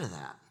scared of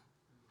that.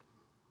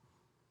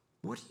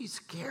 What are you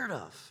scared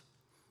of?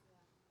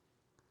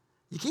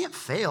 You can't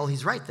fail.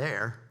 He's right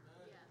there.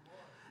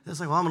 It's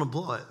like, well, I'm going to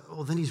blow it.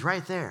 Well, then he's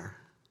right there.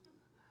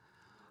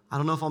 I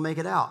don't know if I'll make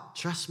it out.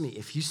 Trust me,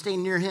 if you stay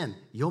near him,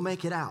 you'll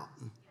make it out.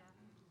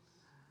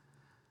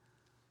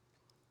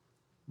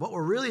 What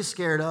we're really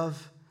scared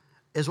of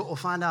is what we'll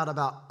find out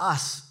about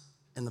us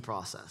in the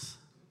process.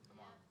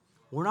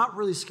 We're not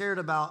really scared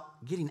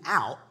about getting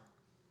out.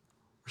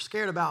 We're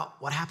scared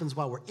about what happens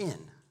while we're in.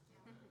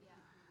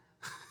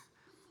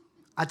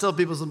 I tell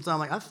people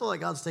sometimes, I feel like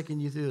God's taking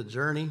you through a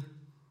journey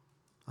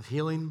of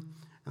healing. And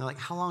they're like,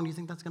 how long do you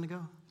think that's going to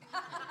go?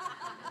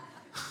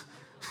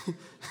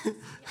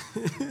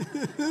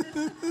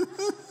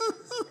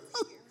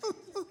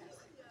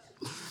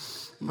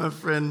 My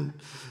friend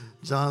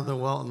Jonathan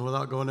Welton,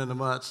 without going into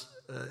much,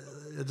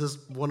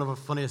 just one of the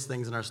funniest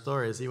things in our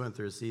story is he went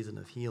through a season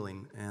of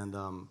healing. And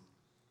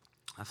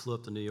I flew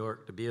up to New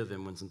York to be with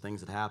him when some things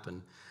had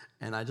happened.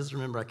 And I just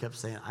remember I kept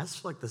saying, I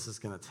just feel like this is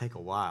going to take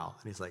a while.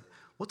 And he's like,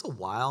 what's a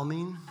while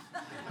mean?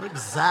 What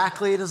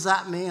exactly does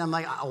that mean? I'm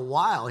like, a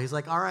while. He's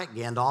like, all right,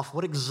 Gandalf,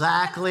 what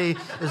exactly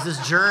is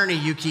this journey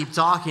you keep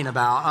talking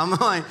about? I'm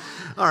like,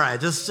 all right,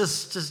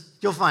 just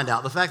you'll find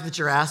out. The fact that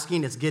you're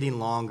asking, it's getting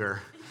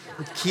longer.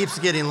 It keeps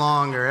getting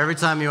longer every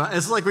time you,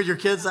 it's like when your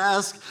kids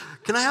ask,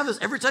 can I have this?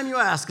 Every time you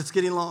ask, it's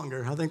getting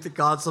longer. I think that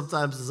God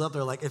sometimes is up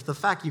there like, if the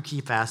fact you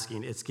keep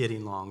asking, it's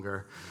getting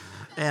longer.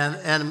 And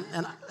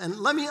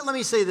let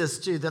me say this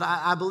too, that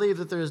I believe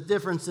that there's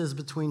differences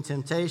between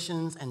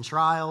temptations and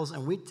trials,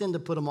 and we tend to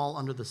put them all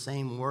under the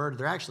same word.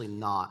 They're actually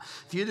not.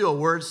 If you do a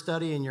word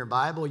study in your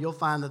Bible, you'll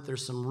find that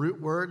there's some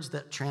root words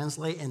that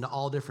translate into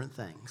all different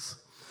things.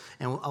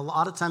 And a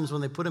lot of times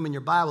when they put them in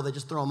your Bible, they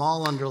just throw them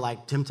all under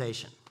like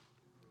temptation.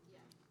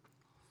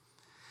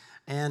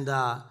 And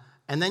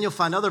And then you'll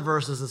find other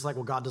verses that's like,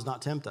 well, God does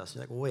not tempt us.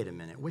 You're like, well, wait a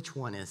minute, which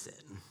one is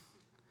it?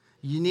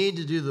 You need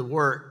to do the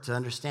work to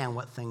understand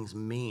what things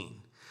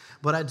mean.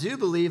 But I do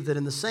believe that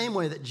in the same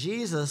way that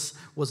Jesus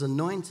was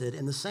anointed,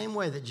 in the same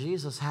way that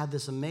Jesus had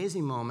this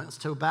amazing moment, let's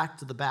go back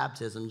to the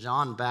baptism.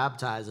 John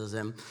baptizes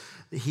him.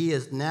 He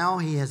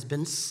has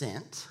been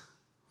sent.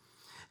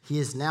 He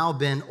has now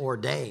been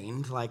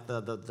ordained, like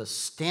the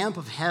stamp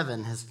of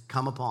heaven has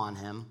come upon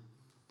him.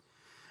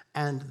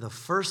 And the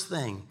first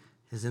thing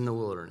is in the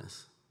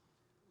wilderness.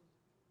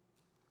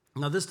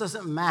 Now, this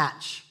doesn't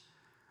match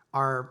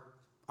our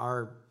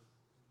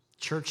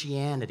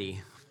churchianity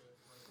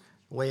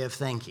way of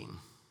thinking.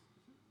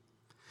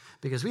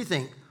 Because we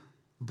think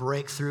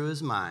breakthrough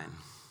is mine.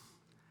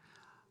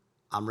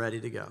 I'm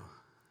ready to go.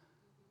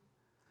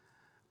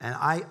 And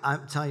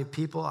I'm telling you,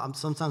 people,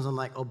 sometimes I'm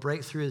like, oh,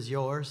 breakthrough is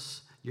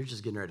yours. You're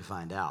just getting ready to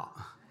find out.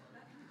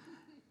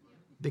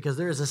 Because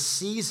there is a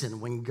season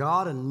when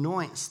God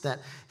anoints that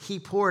he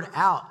poured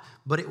out,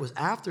 but it was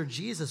after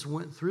Jesus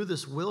went through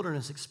this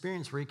wilderness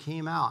experience where he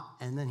came out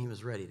and then he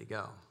was ready to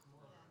go.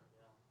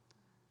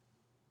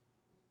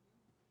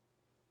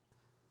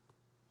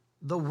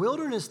 The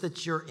wilderness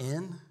that you're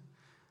in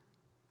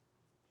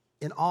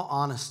all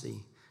honesty,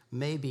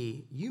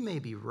 you may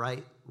be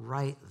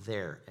right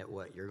there at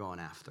what you're going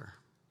after.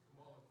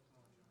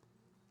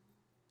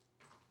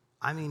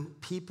 I mean,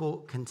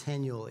 people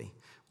continually,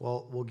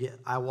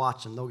 I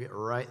watch them, they'll get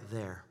right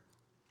there,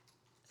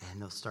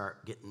 and they'll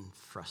start getting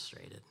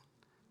frustrated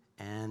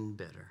and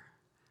bitter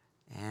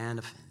and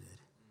offended,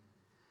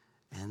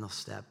 and they'll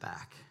step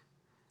back.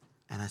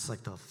 And it's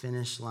like the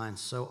finish line,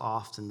 so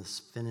often this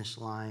finish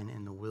line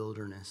in the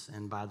wilderness,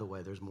 and by the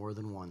way, there's more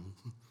than one,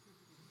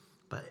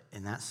 but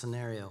in that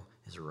scenario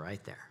is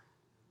right there.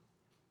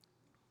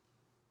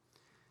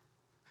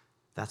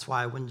 That's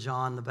why when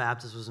John the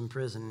Baptist was in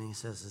prison and he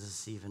says, is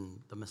this even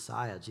the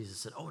Messiah? Jesus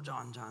said, oh,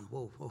 John,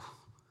 whoa,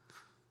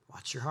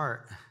 watch your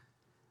heart.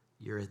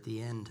 You're at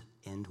the end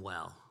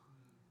well.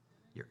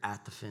 You're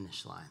at the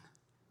finish line.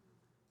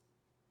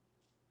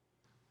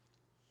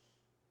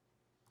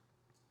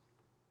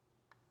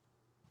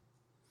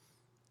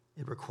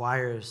 It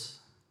requires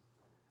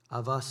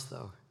of us,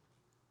 though,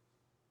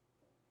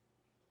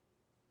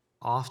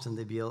 often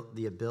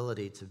the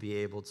ability to be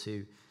able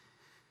to,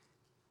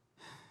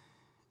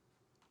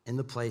 in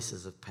the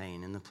places of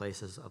pain, in the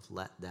places of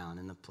letdown,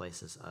 in the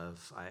places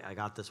of, I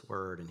got this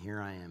word and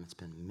here I am. It's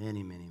been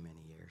many, many,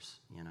 many years,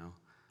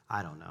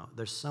 I don't know.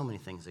 There's so many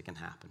things that can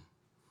happen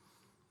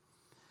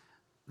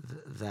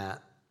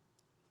that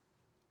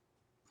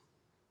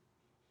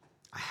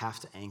I have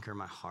to anchor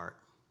my heart.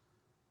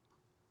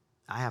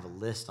 I have a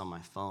list on my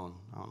phone.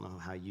 I don't know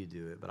how you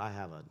do it, but I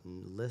have a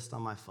list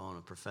on my phone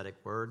of prophetic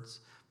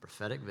words,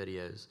 prophetic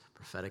videos,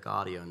 prophetic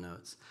audio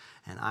notes,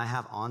 and I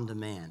have on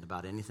demand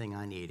about anything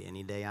I need.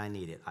 Any day I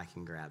need it, I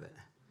can grab it.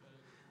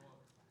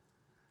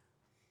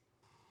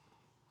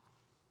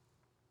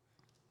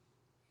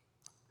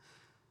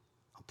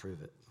 I'll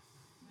prove it.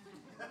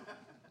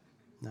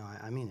 No,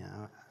 I mean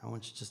it. I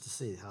want you just to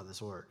see how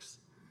this works.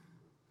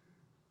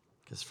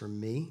 Because for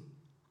me,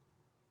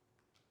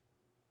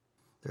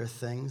 there are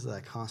things that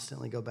I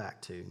constantly go back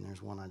to, and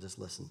there's one I just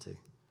listened to.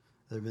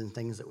 There have been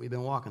things that we've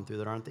been walking through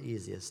that aren't the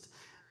easiest,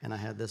 and I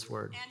had this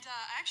word. And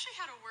I actually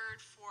had a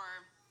word for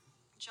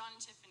John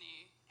and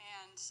Tiffany,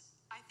 and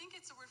I think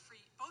it's a word for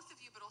both of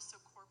you, but also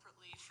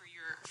corporately for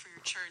your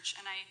church.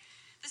 And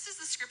this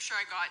is the scripture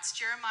I got. It's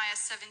Jeremiah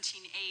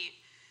 17:8.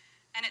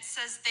 And it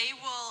says, they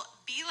will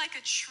be like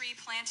a tree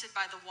planted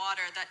by the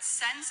water that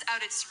sends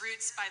out its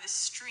roots by the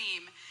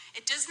stream.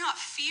 It does not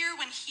fear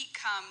when heat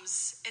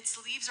comes. Its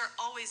leaves are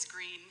always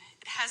green.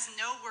 It has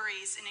no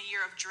worries in a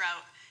year of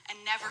drought and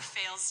never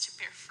fails to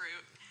bear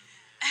fruit.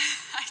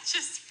 I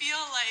just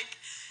feel like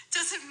it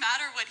doesn't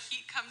matter what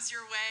heat comes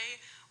your way,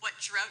 what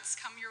droughts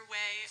come your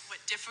way,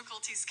 what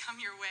difficulties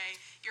come your way.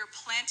 You're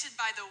planted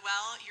by the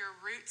well, your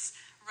roots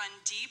run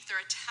deep,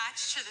 they're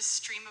attached to the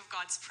stream of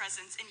God's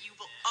presence, and you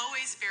will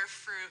always bear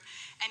fruit,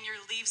 and your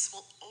leaves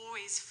will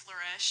always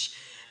flourish.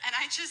 And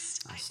I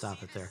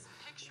stop it there.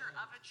 Picture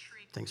of a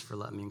tree. Thanks for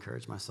letting me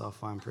encourage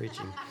myself while I'm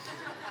preaching.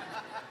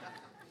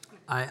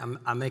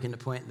 I'm making the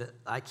point that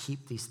I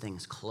keep these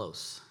things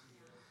close.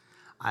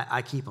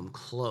 I keep them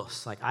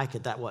close. Like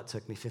that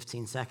took me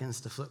 15 seconds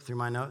to flip through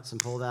my notes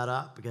and pull that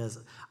up because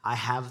I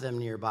have them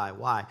nearby.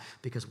 Why?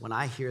 Because when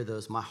I hear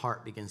those, my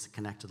heart begins to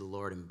connect to the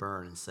Lord and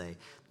burn and say,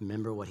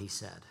 remember what he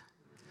said.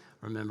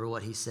 Remember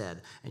what he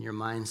said. And your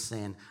mind's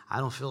saying, I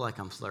don't feel like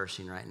I'm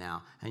flourishing right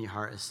now. And your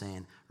heart is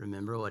saying,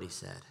 remember what he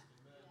said.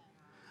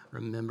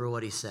 Remember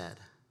what he said.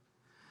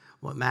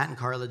 What Matt and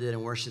Carla did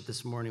in worship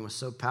this morning was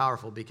so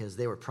powerful because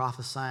they were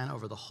prophesying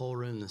over the whole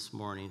room this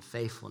morning,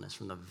 faithfulness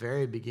from the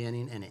very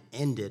beginning, and it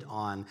ended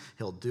on,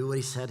 he'll do what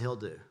he said he'll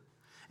do.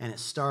 And it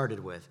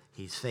started with,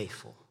 he's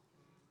faithful.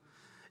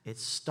 It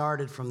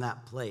started from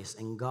that place,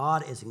 and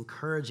God is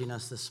encouraging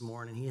us this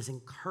morning. He is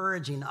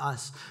encouraging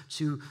us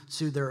to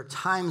there are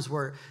times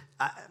where,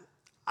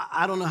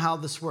 I don't know how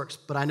this works,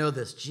 but I know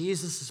this.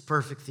 Jesus is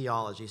perfect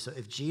theology, so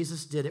if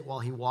Jesus did it while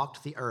he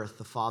walked the earth,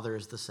 the Father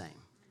is the same.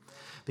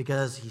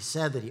 because he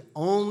said that he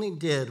only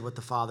did what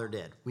the Father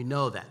did. We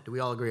know that. Do we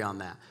all agree on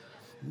that?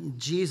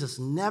 Jesus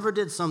never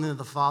did something that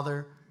the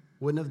Father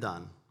wouldn't have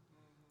done.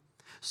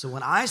 So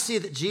when I see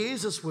that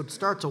Jesus would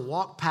start to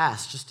walk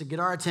past just to get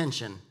our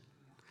attention,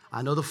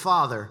 I know the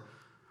Father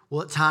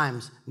will at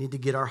times need to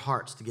get our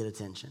hearts to get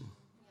attention.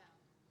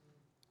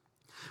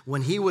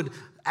 When he would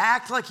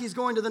act like he's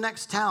going to the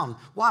next town.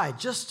 Why?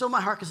 Just so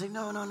my heart can say,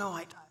 no,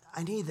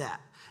 I need that.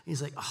 And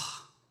he's like,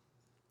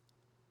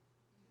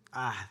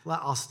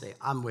 I'll stay.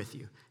 I'm with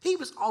you. He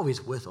was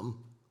always with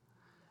them.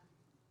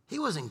 He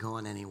wasn't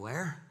going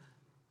anywhere.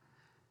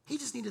 He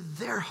just needed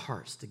their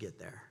hearts to get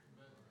there.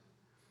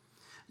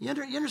 You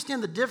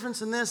understand the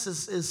difference in this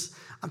is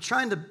I'm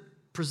trying to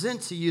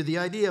present to you the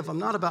idea of I'm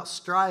not about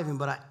striving,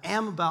 but I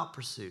am about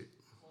pursuit.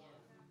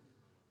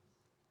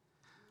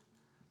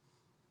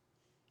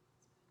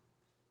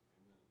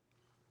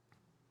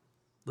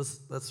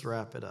 Let's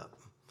wrap it up.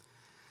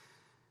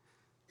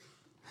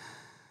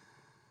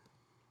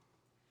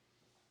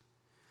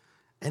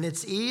 And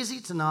it's easy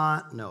to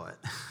not know it.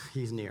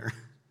 He's near.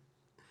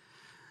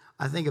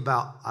 I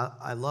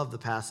love the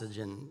passage,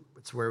 and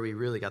it's where we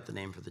really got the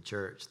name for the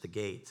church, the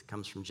gate. It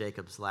comes from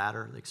Jacob's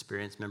ladder, the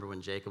experience. Remember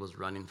when Jacob was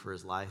running for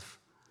his life?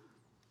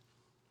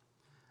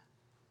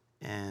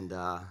 And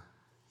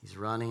he's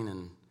running,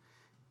 and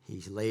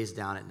he lays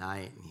down at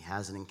night, and he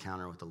has an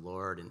encounter with the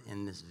Lord. And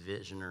in this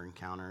vision or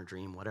encounter or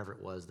dream, whatever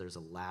it was, there's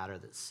a ladder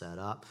that's set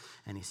up,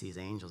 and he sees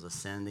angels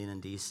ascending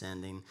and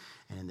descending.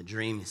 And in the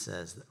dream, he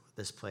says,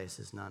 this place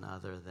is none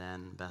other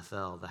than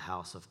Bethel, the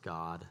house of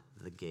God,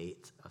 the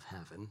gate of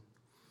heaven.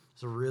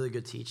 There's a really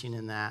good teaching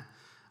in that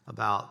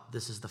about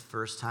this is the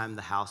first time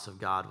the house of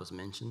God was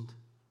mentioned.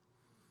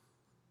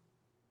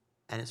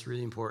 And it's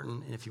really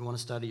important. And if you want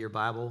to study your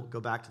Bible, go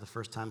back to the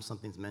first time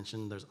something's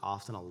mentioned. There's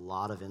often a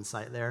lot of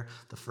insight there.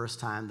 The first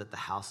time that the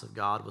house of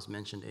God was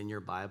mentioned in your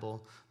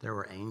Bible, there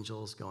were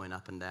angels going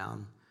up and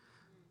down.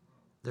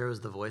 There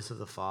was the voice of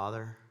the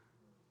Father.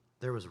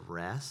 There was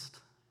rest.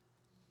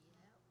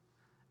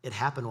 It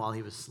happened while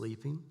he was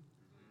sleeping.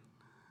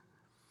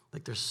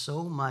 Like there's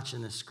so much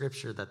in the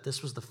scripture that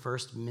this was the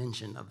first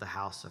mention of the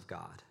house of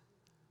God.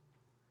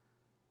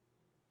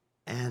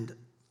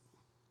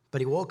 But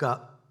he woke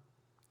up,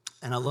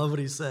 and I love what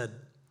he said.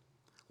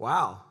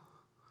 Wow,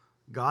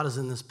 God is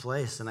in this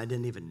place, and I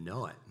didn't even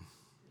know it.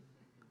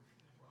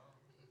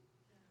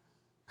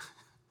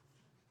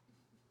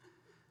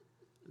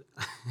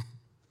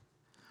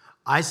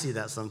 I see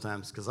that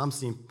sometimes because I'm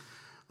seeing,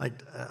 like,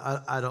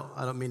 I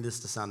don't mean this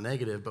to sound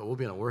negative, but we'll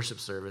be in a worship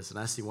service, and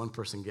I see one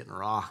person getting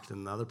rocked,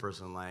 and the other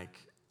person like,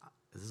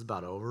 is this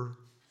about over?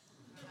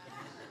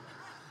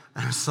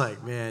 And I was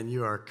like, man,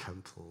 you are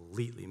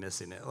completely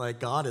missing it.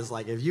 Like, God is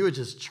like, if you would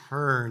just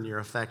turn your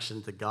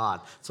affection to God,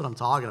 that's what I'm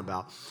talking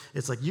about.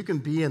 It's like you can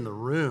be in the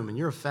room, and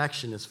your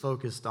affection is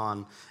focused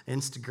on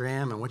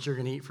Instagram and what you're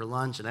going to eat for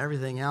lunch and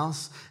everything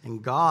else.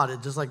 And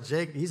God, just like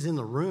Jake, he's in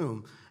the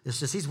room. It's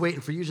just he's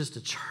waiting for you just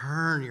to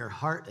turn your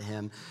heart to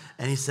him.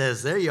 And he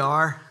says, there you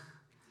are.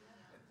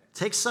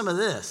 Take some of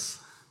this.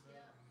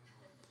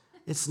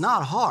 It's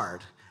not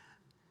hard.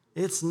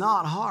 It's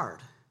not hard.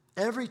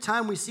 Every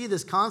time we see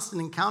this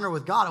constant encounter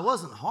with God, it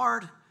wasn't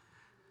hard.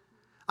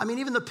 I mean,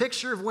 even the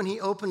picture of when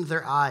he opened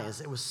their eyes,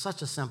 it was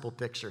such a simple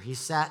picture. He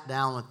sat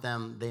down with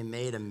them, they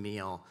made a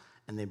meal,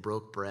 and they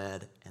broke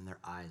bread, and their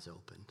eyes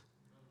opened.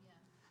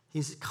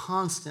 He's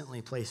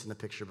constantly placing the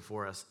picture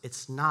before us.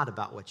 It's not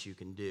about what you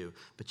can do,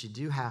 but you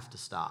do have to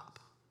stop.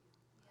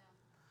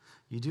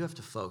 You do have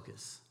to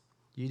focus.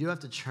 You do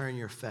have to turn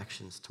your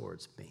affections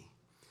towards me.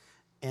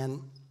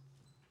 And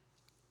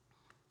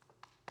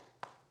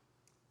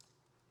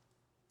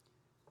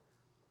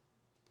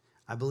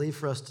I believe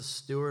for us to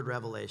steward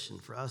revelation,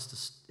 for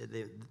us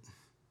to,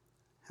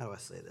 how do I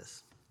say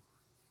this?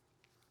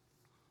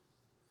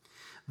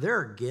 There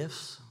are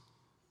gifts.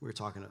 We were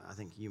talking, I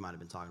think you might have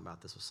been talking about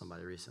this with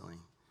somebody recently.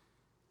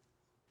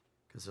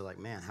 Because they're like,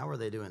 man, how are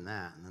they doing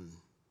that? And then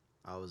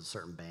I was a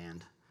certain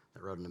band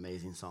that wrote an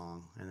amazing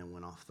song and then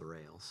went off the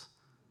rails.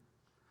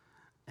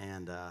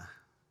 And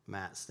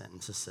Matt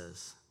Stenton just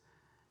says,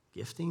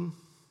 gifting,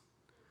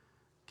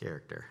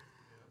 character.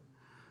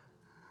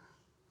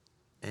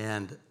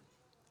 And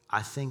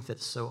I think that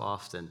so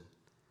often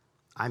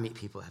I meet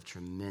people that have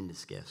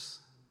tremendous gifts,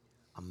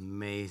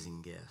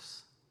 amazing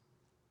gifts.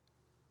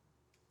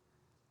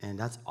 And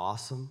that's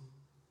awesome.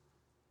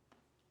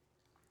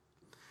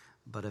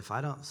 But if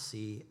I don't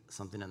see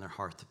something in their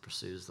heart that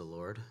pursues the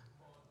Lord,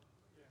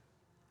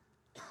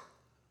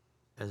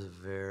 there's a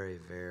very,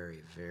 very,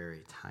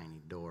 very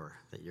tiny door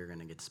that you're going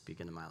to get to speak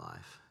into my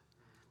life.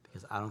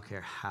 Because I don't care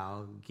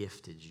how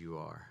gifted you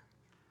are,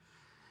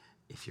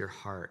 if your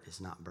heart is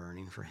not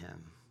burning for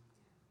him.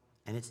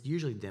 And it's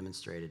usually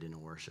demonstrated in a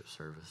worship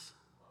service,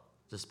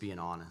 just being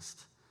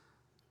honest.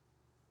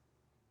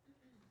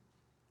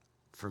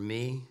 For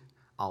me,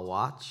 I'll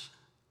watch,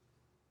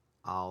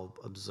 I'll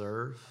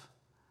observe,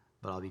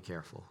 but I'll be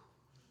careful.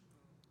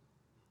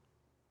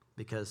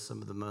 Because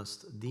some of the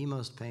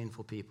most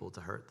painful people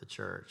to hurt the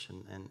church,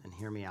 and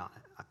hear me out,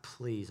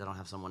 please, I don't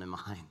have someone in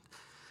mind,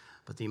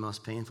 But the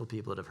most painful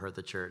people that have hurt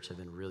the church have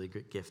been really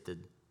good,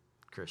 gifted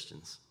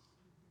Christians.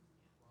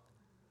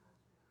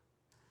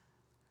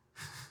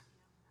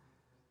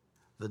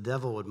 The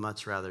devil would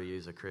much rather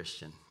use a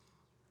Christian.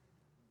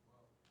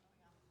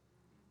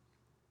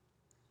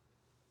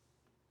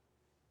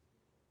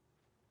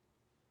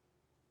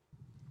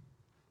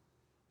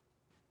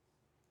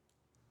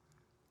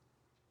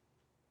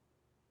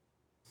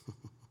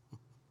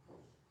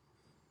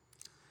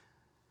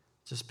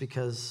 Just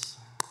because,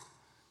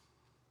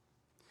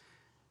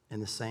 in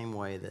the same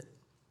way that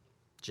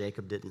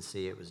Jacob didn't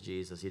see it was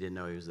Jesus, he didn't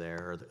know he was there,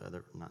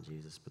 or not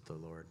Jesus, but the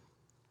Lord.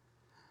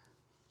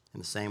 In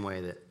the same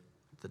way that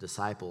the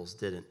disciples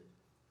didn't,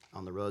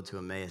 on the road to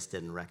Emmaus,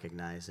 didn't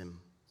recognize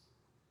him.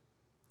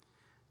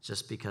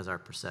 Just because our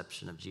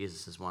perception of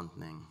Jesus is one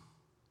thing,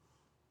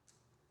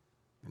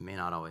 it may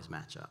not always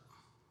match up.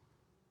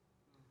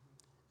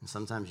 And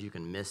sometimes you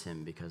can miss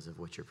him because of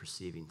what you're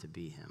perceiving to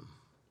be him.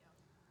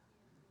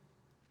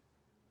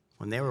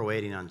 When they were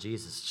waiting on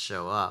Jesus to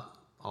show up,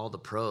 all the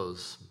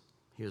pros,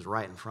 he was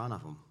right in front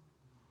of them.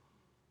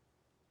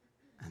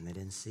 And they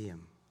didn't see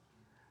him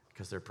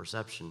because their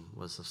perception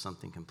was of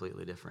something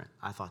completely different.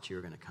 I thought you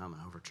were going to come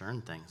and overturn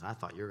things. I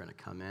thought you were going to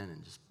come in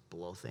and just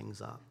blow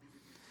things up.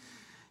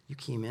 You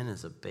came in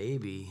as a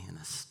baby in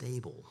a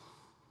stable.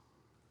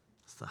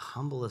 It's the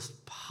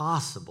humblest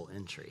possible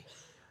entry.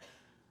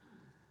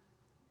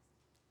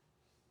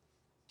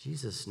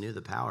 Jesus knew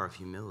the power of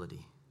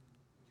humility.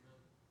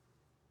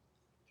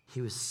 He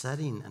was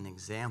setting an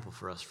example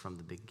for us from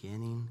the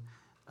beginning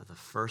of the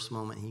first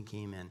moment he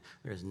came in.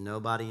 There's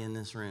nobody in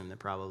this room that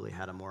probably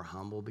had a more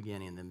humble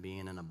beginning than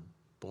being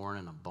born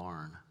in a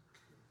barn.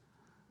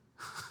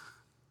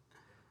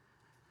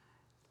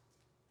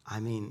 I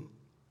mean,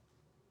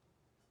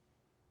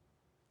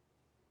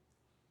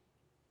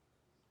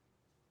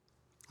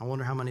 I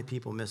wonder how many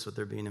people miss what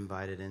they're being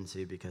invited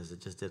into because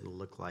it just didn't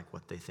look like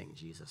what they think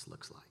Jesus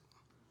looks like.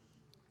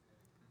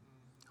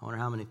 I wonder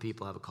how many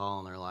people have a call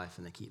in their life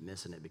and they keep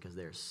missing it because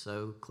they're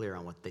so clear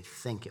on what they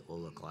think it will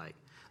look like.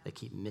 They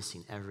keep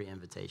missing every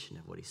invitation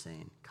of what he's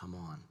saying. Come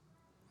on.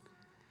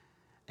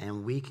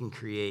 And we can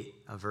create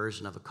a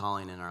version of a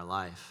calling in our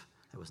life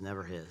that was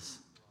never his.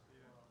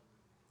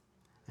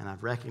 And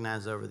I've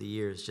recognized over the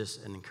years,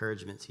 just an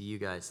encouragement to you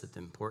guys, that the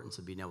importance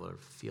of being able to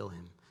feel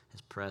him,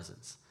 his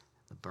presence,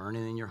 the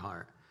burning in your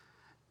heart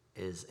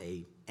is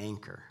an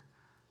anchor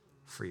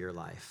for your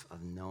life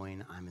of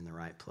knowing I'm in the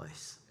right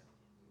place.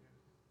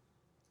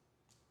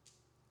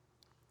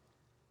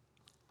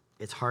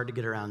 It's hard to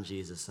get around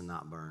Jesus and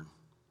not burn.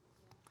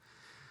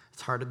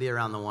 It's hard to be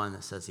around the one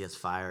that says he has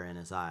fire in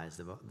his eyes.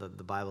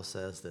 The Bible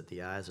says that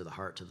the eyes are the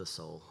heart to the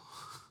soul.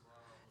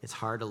 It's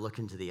hard to look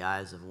into the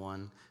eyes of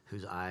one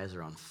whose eyes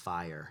are on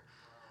fire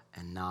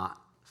and not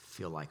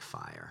feel like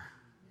fire.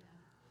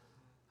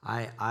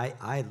 I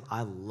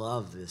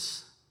love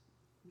this.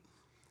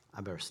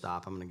 I better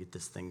stop. I'm going to get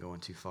this thing going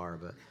too far,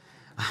 but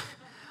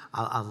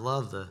I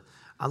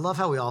love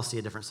how we all see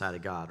a different side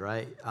of God,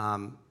 right?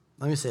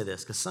 Let me say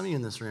this, because some of you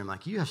in this room,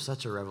 like, you have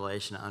such a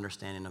revelation and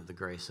understanding of the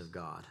grace of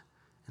God,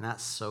 and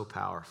that's so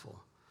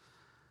powerful.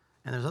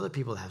 And there's other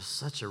people that have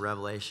such a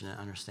revelation and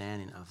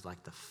understanding of,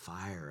 like, the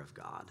fire of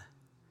God.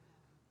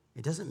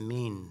 It doesn't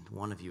mean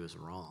one of you is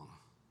wrong.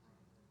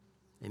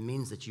 It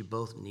means that you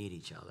both need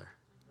each other.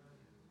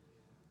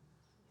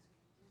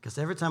 Because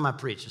every time I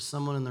preach, there's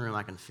someone in the room,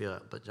 I can feel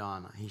it, but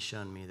John, he's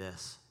shown me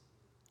this.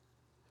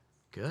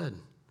 Good.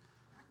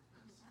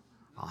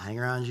 I'll hang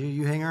around you,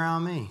 you hang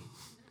around me.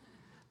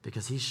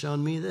 Because he's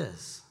shown me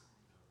this.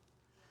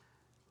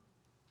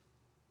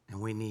 And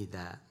we need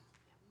that.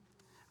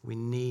 We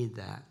need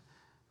that.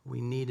 We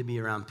need to be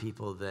around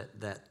people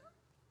that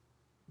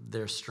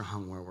they're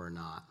strong where we're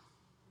not.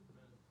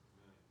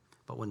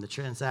 But when the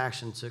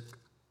transaction took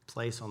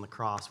place on the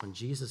cross, when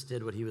Jesus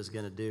did what he was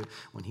going to do,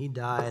 when he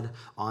died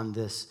on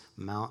this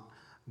Mount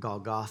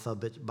Golgotha,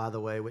 by the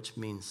way, which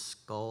means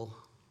skull.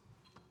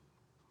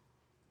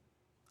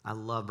 I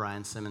love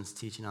Brian Simmons'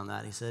 teaching on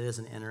that. He said,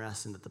 isn't it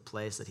interesting that the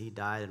place that he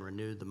died and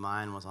renewed the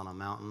mind was on a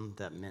mountain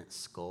that meant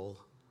skull?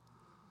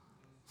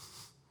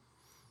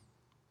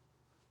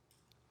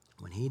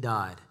 When he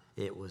died,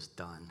 it was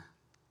done.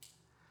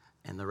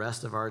 And the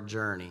rest of our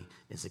journey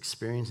is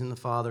experiencing the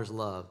Father's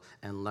love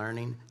and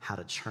learning how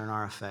to turn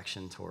our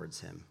affection towards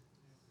him.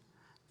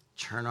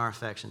 Turn our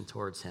affection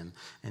towards him.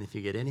 And if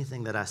you get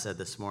anything that I said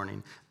this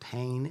morning,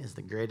 pain is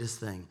the greatest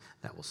thing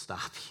that will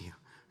stop you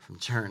from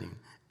churning.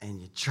 And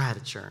you try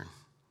to churn.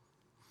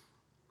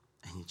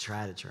 And you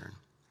try to churn.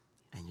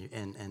 And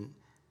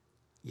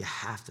you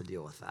have to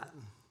deal with that.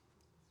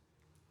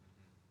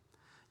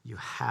 You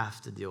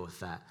have to deal with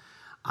that.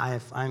 I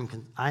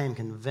am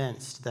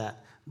convinced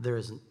that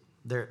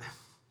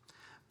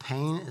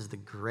pain is the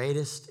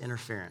greatest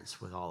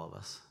interference with all of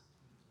us.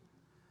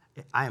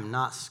 I'm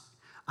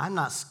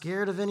not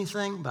scared of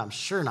anything, but I'm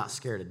sure not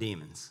scared of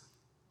demons.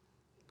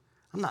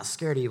 I'm not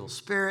scared of evil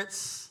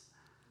spirits.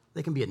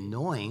 They can be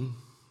annoying,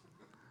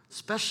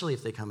 especially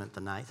if they come at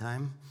the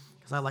nighttime,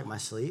 because I like my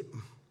sleep.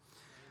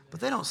 But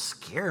they don't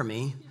scare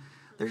me.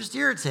 They're just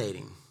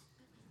irritating.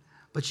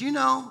 But you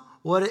know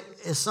what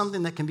is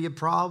something that can be a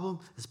problem?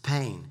 Is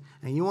pain.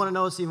 And you want to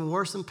know what's even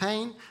worse than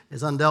pain?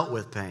 Is undealt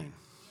with pain.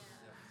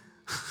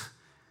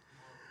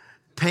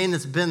 Pain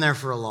that's been there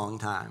for a long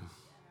time.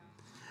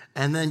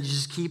 And then you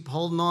just keep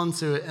holding on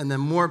to it, and then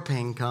more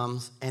pain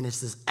comes, and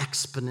it's this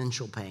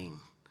exponential pain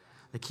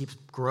that keeps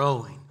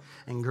growing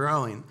and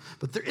growing.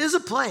 But there is a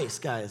place,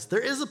 guys.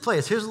 There is a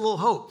place. Here's a little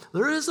hope.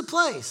 There is a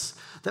place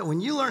that when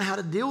you learn how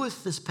to deal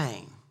with this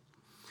pain,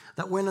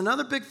 that when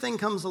another big thing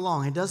comes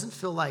along, it doesn't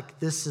feel like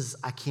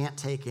I can't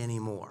take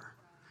anymore.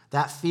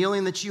 That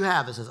feeling that you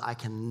have, it says, I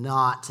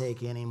cannot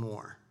take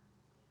anymore.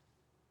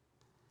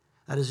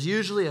 That is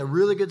usually a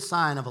really good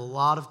sign of a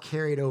lot of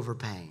carried over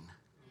pain.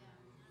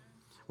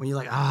 When you're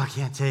like, I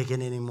can't take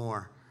it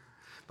anymore.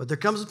 But there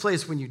comes a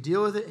place when you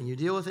deal with it, and you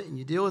deal with it, and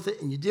you deal with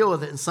it, and you deal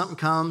with it, and something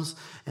comes,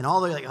 and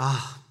all they're like,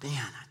 oh, man,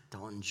 I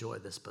don't enjoy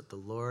this. But the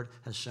Lord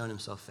has shown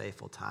himself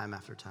faithful time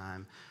after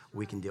time.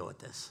 We can deal with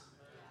this.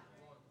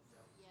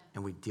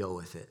 And we deal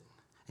with it.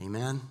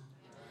 Amen?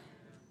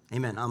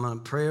 Amen. I'm going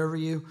to pray over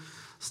you.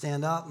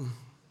 Stand up.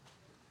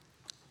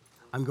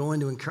 I'm going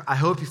to I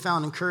hope you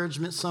found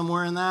encouragement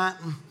somewhere in that,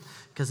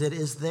 because it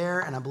is there,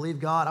 and I believe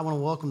God. I want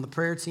to welcome the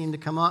prayer team to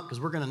come up, because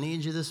we're going to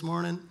need you this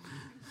morning,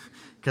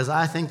 because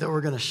I think that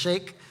we're going to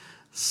shake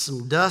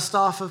some dust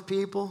off of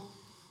people.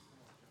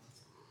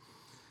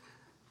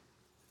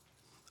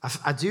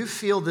 I do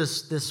feel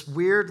this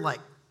weird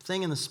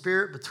thing in the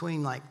spirit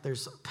between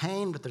there's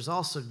pain, but there's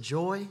also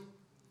joy.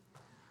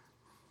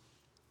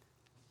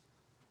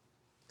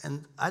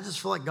 And I just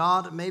feel like,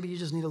 God, maybe you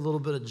just need a little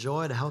bit of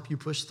joy to help you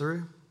push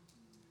through.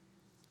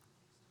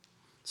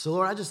 So,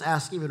 Lord, I just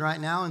ask even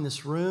right now in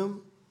this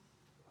room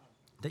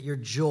that your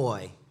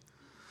joy,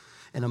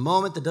 in a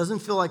moment that doesn't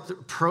feel like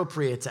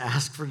appropriate to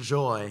ask for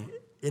joy,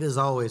 it is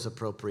always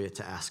appropriate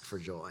to ask for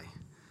joy.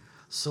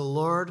 So,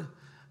 Lord,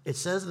 it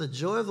says the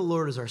joy of the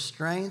Lord is our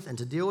strength, and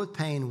to deal with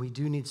pain, we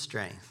do need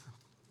strength.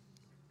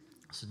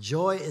 So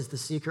joy is the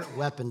secret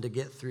weapon to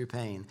get through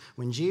pain.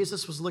 When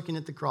Jesus was looking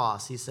at the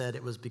cross, he said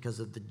it was because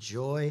of the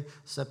joy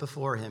set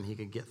before him he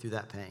could get through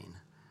that pain.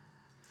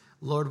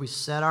 Lord, we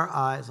set our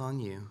eyes on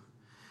you,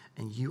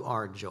 and you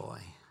are joy.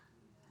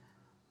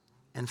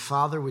 And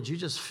Father, would you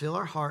just fill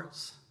our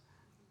hearts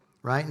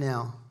right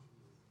now?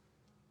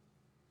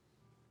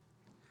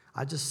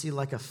 I just see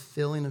a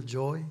feeling of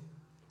joy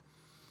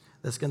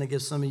that's going to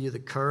give some of you the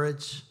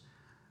courage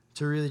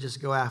to really just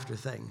go after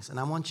things. And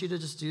I want you to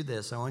just do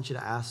this. I want you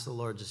to ask the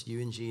Lord, just you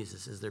and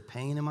Jesus, is there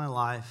pain in my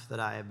life that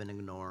I have been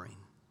ignoring?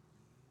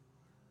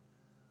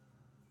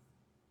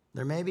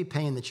 There may be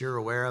pain that you're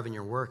aware of and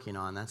you're working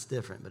on. That's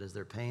different. But is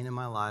there pain in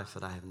my life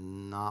that I have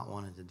not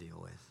wanted to deal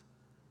with?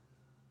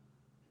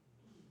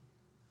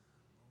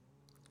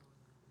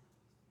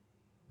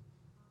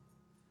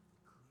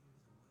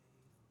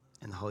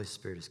 And the Holy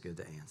Spirit is good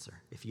to answer.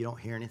 If you don't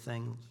hear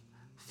anything,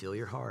 feel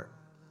your heart.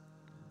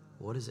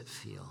 What does it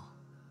feel?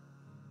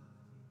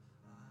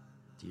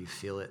 Do you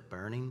feel it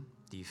burning?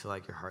 Do you feel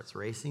like your heart's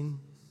racing?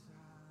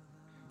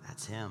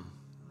 That's him.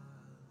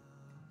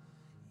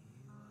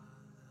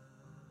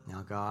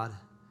 Now, God,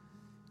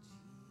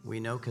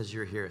 we know because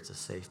you're here it's a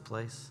safe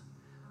place,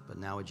 but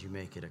now would you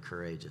make it a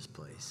courageous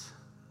place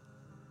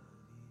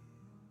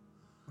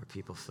where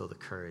people feel the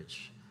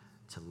courage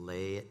to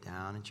lay it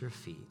down at your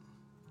feet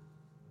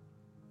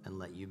and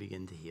let you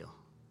begin to heal.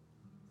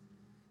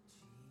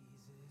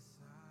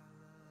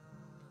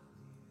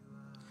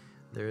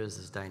 There is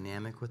this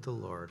dynamic with the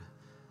Lord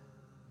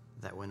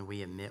that when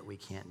we admit we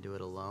can't do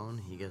it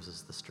alone, he gives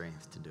us the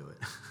strength to do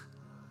it.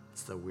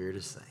 It's the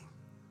weirdest thing.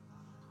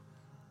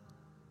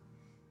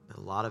 But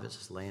a lot of it's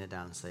just laying it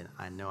down and saying,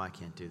 I know I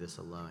can't do this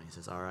alone. He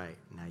says, all right,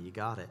 now you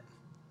got it.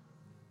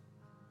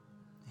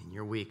 In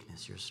your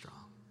weakness, you're strong.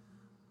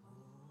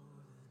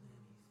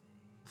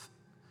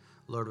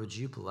 Lord, would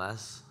you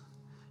bless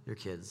your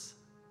kids?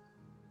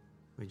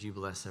 Would you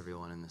bless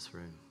everyone in this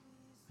room?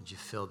 Would you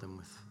fill them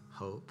with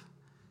hope?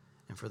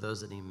 And for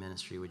those that need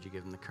ministry, would you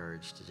give them the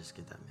courage to just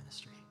get that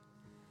ministry?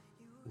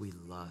 We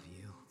love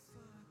you.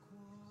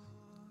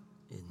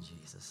 In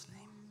Jesus'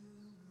 name.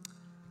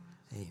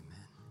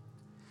 Amen.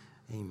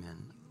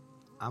 Amen.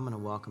 I'm going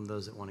to welcome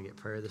those that want to get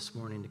prayer this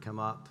morning to come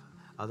up.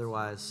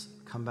 Otherwise,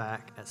 come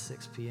back at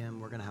 6 p.m.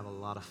 We're going to have a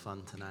lot of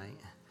fun tonight.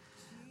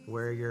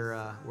 Wear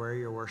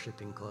your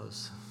worshiping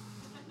clothes.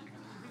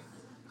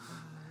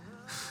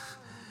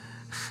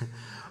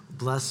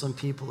 Bless some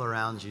people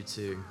around you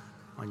too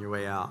on your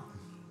way out.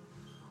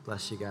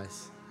 Bless you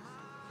guys.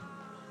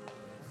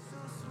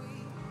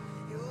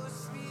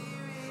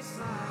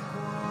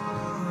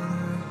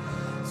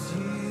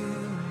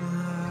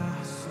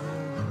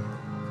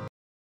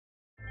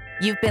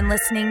 You've been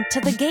listening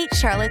to the Gate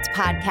Charlotte's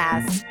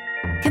podcast.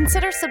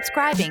 Consider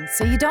subscribing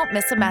so you don't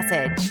miss a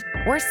message.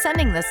 We're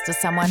sending this to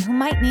someone who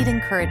might need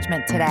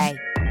encouragement today.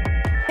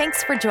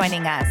 Thanks for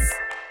joining us.